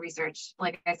for my research.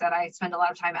 Like I said, I spend a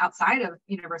lot of time outside of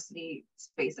university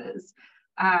spaces,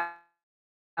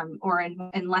 or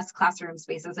in less classroom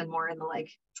spaces and more in the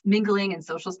like mingling and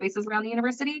social spaces around the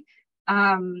university.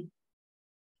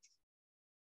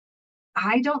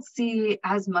 I don't see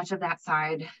as much of that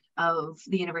side of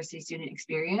the university student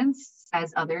experience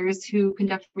as others who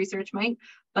conduct research might,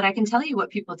 but I can tell you what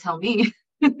people tell me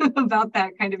about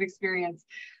that kind of experience,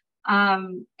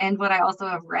 and what I also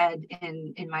have read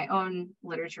in my own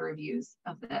literature reviews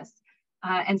of this.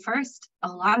 And first, a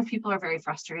lot of people are very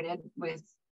frustrated with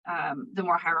the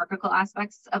more hierarchical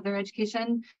aspects of their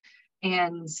education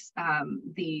and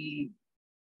the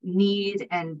need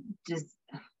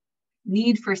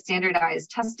for standardized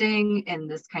testing in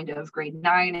this kind of grade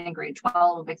 9 and grade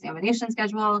 12 examination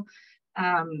schedule.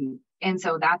 And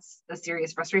so that's a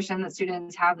serious frustration that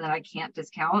students have that I can't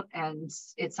discount. And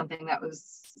it's something that was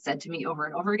said to me over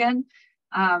and over again.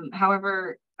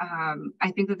 However,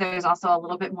 I think that there's also a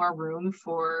little bit more room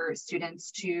for students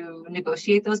to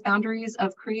negotiate those boundaries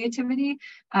of creativity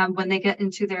when they get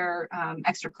into their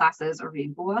extra classes or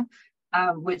repay,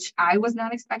 which I was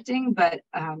not expecting, but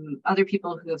other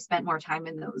people who have spent more time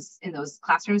in those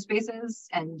classroom spaces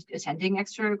and attending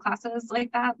extra classes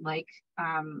like that, like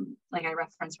I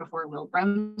referenced before, Will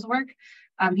Brem's work,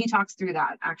 he talks through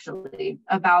that actually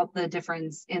about the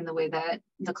difference in the way that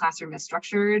the classroom is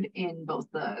structured in both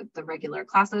the regular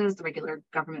classes, the regular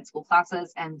government school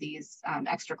classes, and these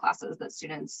extra classes that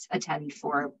students attend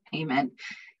for payment.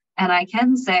 And I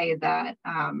can say that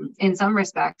in some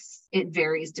respects, it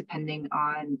varies depending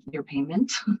on your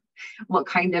payment, what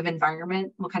kind of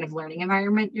environment, what kind of learning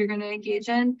environment you're going to engage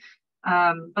in.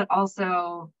 But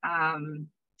also,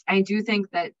 I do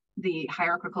think that the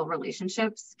hierarchical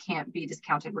relationships can't be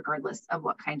discounted regardless of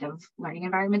what kind of learning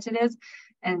environment it is.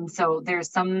 And so there's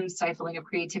some stifling of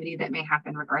creativity that may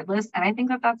happen regardless. And I think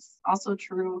that that's also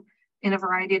true in a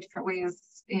variety of different ways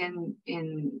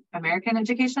in American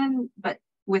education, but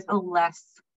with a less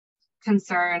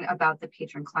concern about the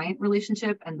patron-client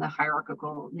relationship and the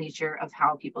hierarchical nature of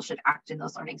how people should act in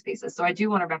those learning spaces. So I do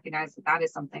want to recognize that that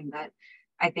is something that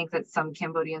I think that some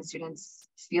Cambodian students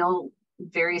feel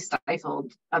very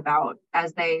stifled about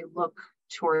as they look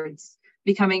towards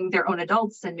becoming their own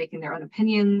adults and making their own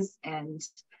opinions and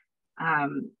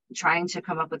trying to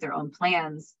come up with their own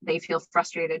plans. They feel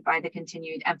frustrated by the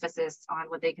continued emphasis on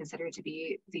what they consider to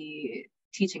be the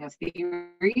teaching of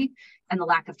theory and the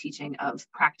lack of teaching of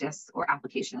practice or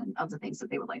application of the things that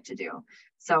they would like to do.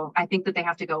 So I think that they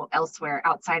have to go elsewhere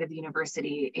outside of the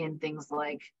university in things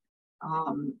like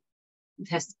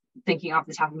thinking off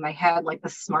the top of my head, like the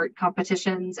SMART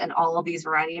competitions and all of these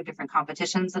variety of different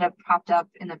competitions that have popped up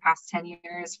in the past 10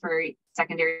 years for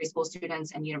secondary school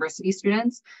students and university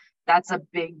students. That's a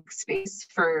big space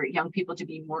for young people to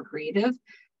be more creative,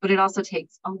 but it also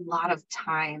takes a lot of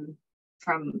time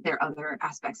from their other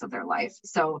aspects of their life.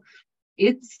 So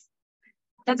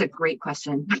that's a great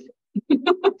question.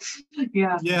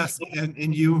 Yeah. Yes,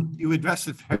 and you addressed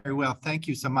it very well. Thank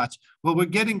you so much. Well, we're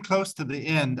getting close to the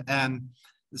end, and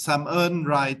some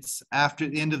writes, after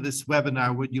the end of this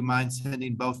webinar, would you mind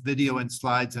sending both video and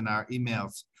slides in our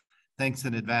emails? Thanks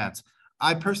in advance.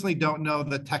 I personally don't know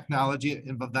the technology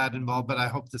involved, but I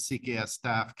hope the CKS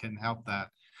staff can help that.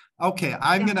 Okay,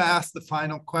 I'm going to ask the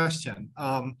final question.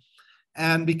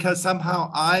 And because somehow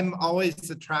I'm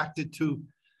always attracted to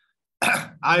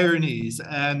ironies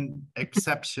and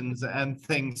exceptions and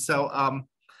things. So,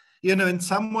 you know, in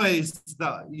some ways,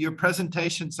 your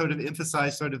presentation sort of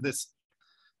emphasized sort of this,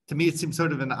 to me, it seems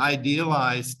sort of an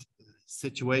idealized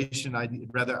situation,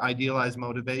 rather idealized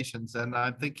motivations. And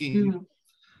I'm thinking,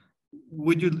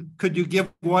 could you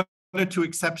give one or two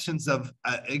exceptions of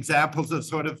examples of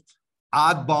sort of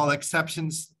oddball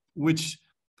exceptions, which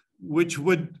would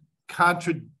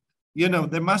you know,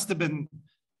 there must have been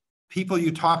people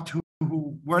you talked to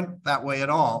who weren't that way at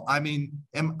all. I mean,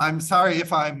 I'm sorry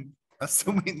if I'm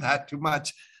assuming that too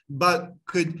much, but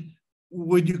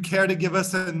would you care to give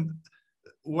us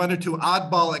one or two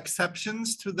oddball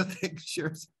exceptions to the things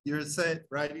you're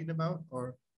writing about?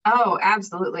 Or oh,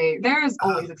 absolutely. There's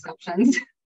always exceptions.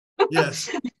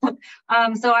 Yes.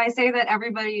 So I say that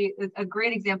a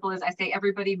great example is I say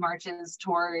everybody marches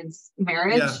towards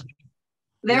marriage. Yeah.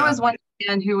 There was one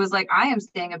man who was like, I am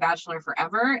staying a bachelor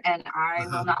forever, and I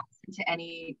will not listen to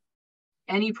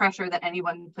any pressure that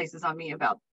anyone places on me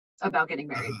about getting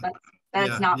married.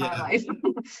 That's not my life.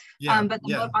 But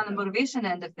on the motivation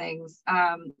end of things,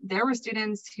 there were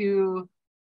students who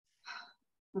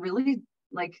really,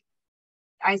 like,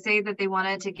 I say that they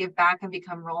wanted to give back and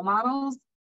become role models.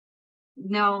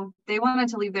 No, they wanted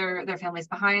to leave their families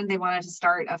behind. They wanted to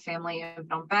start a family in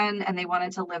Phnom Penh, and they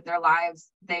wanted to live their lives.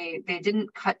 They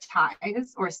didn't cut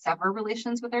ties or sever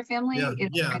relations with their family in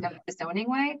kind of a disowning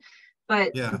way,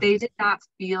 but they did not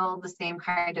feel the same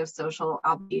kind of social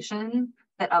obligation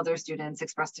that other students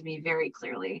expressed to me very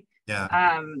clearly.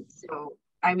 So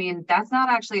I mean, that's not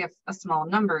actually a small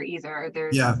number either.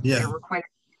 There were quite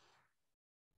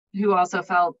who also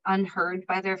felt unheard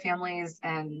by their families,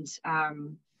 and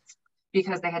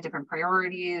because they had different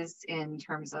priorities in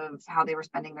terms of how they were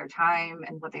spending their time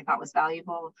and what they thought was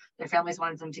valuable. Their families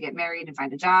wanted them to get married and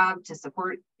find a job to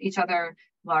support each other,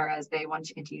 whereas they wanted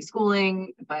to continue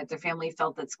schooling, but their family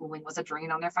felt that schooling was a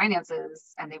drain on their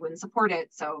finances and they wouldn't support it.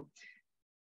 So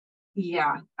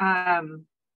there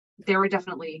are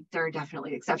definitely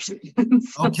exceptions.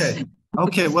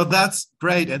 Okay, well, that's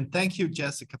great. And thank you,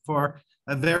 Jessica, for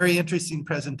a very interesting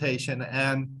presentation.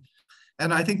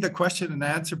 And I think the question and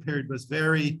answer period was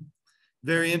very,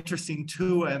 very interesting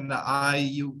too. And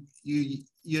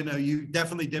you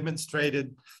definitely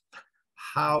demonstrated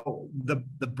how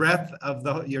the breadth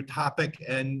of your topic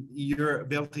and your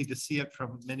ability to see it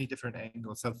from many different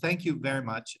angles. So thank you very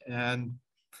much.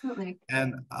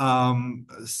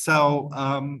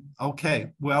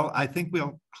 Okay, well, I think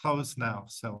we'll close now.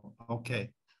 So okay.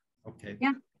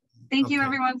 Yeah. Thank you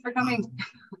everyone for coming.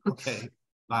 Okay.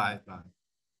 Bye.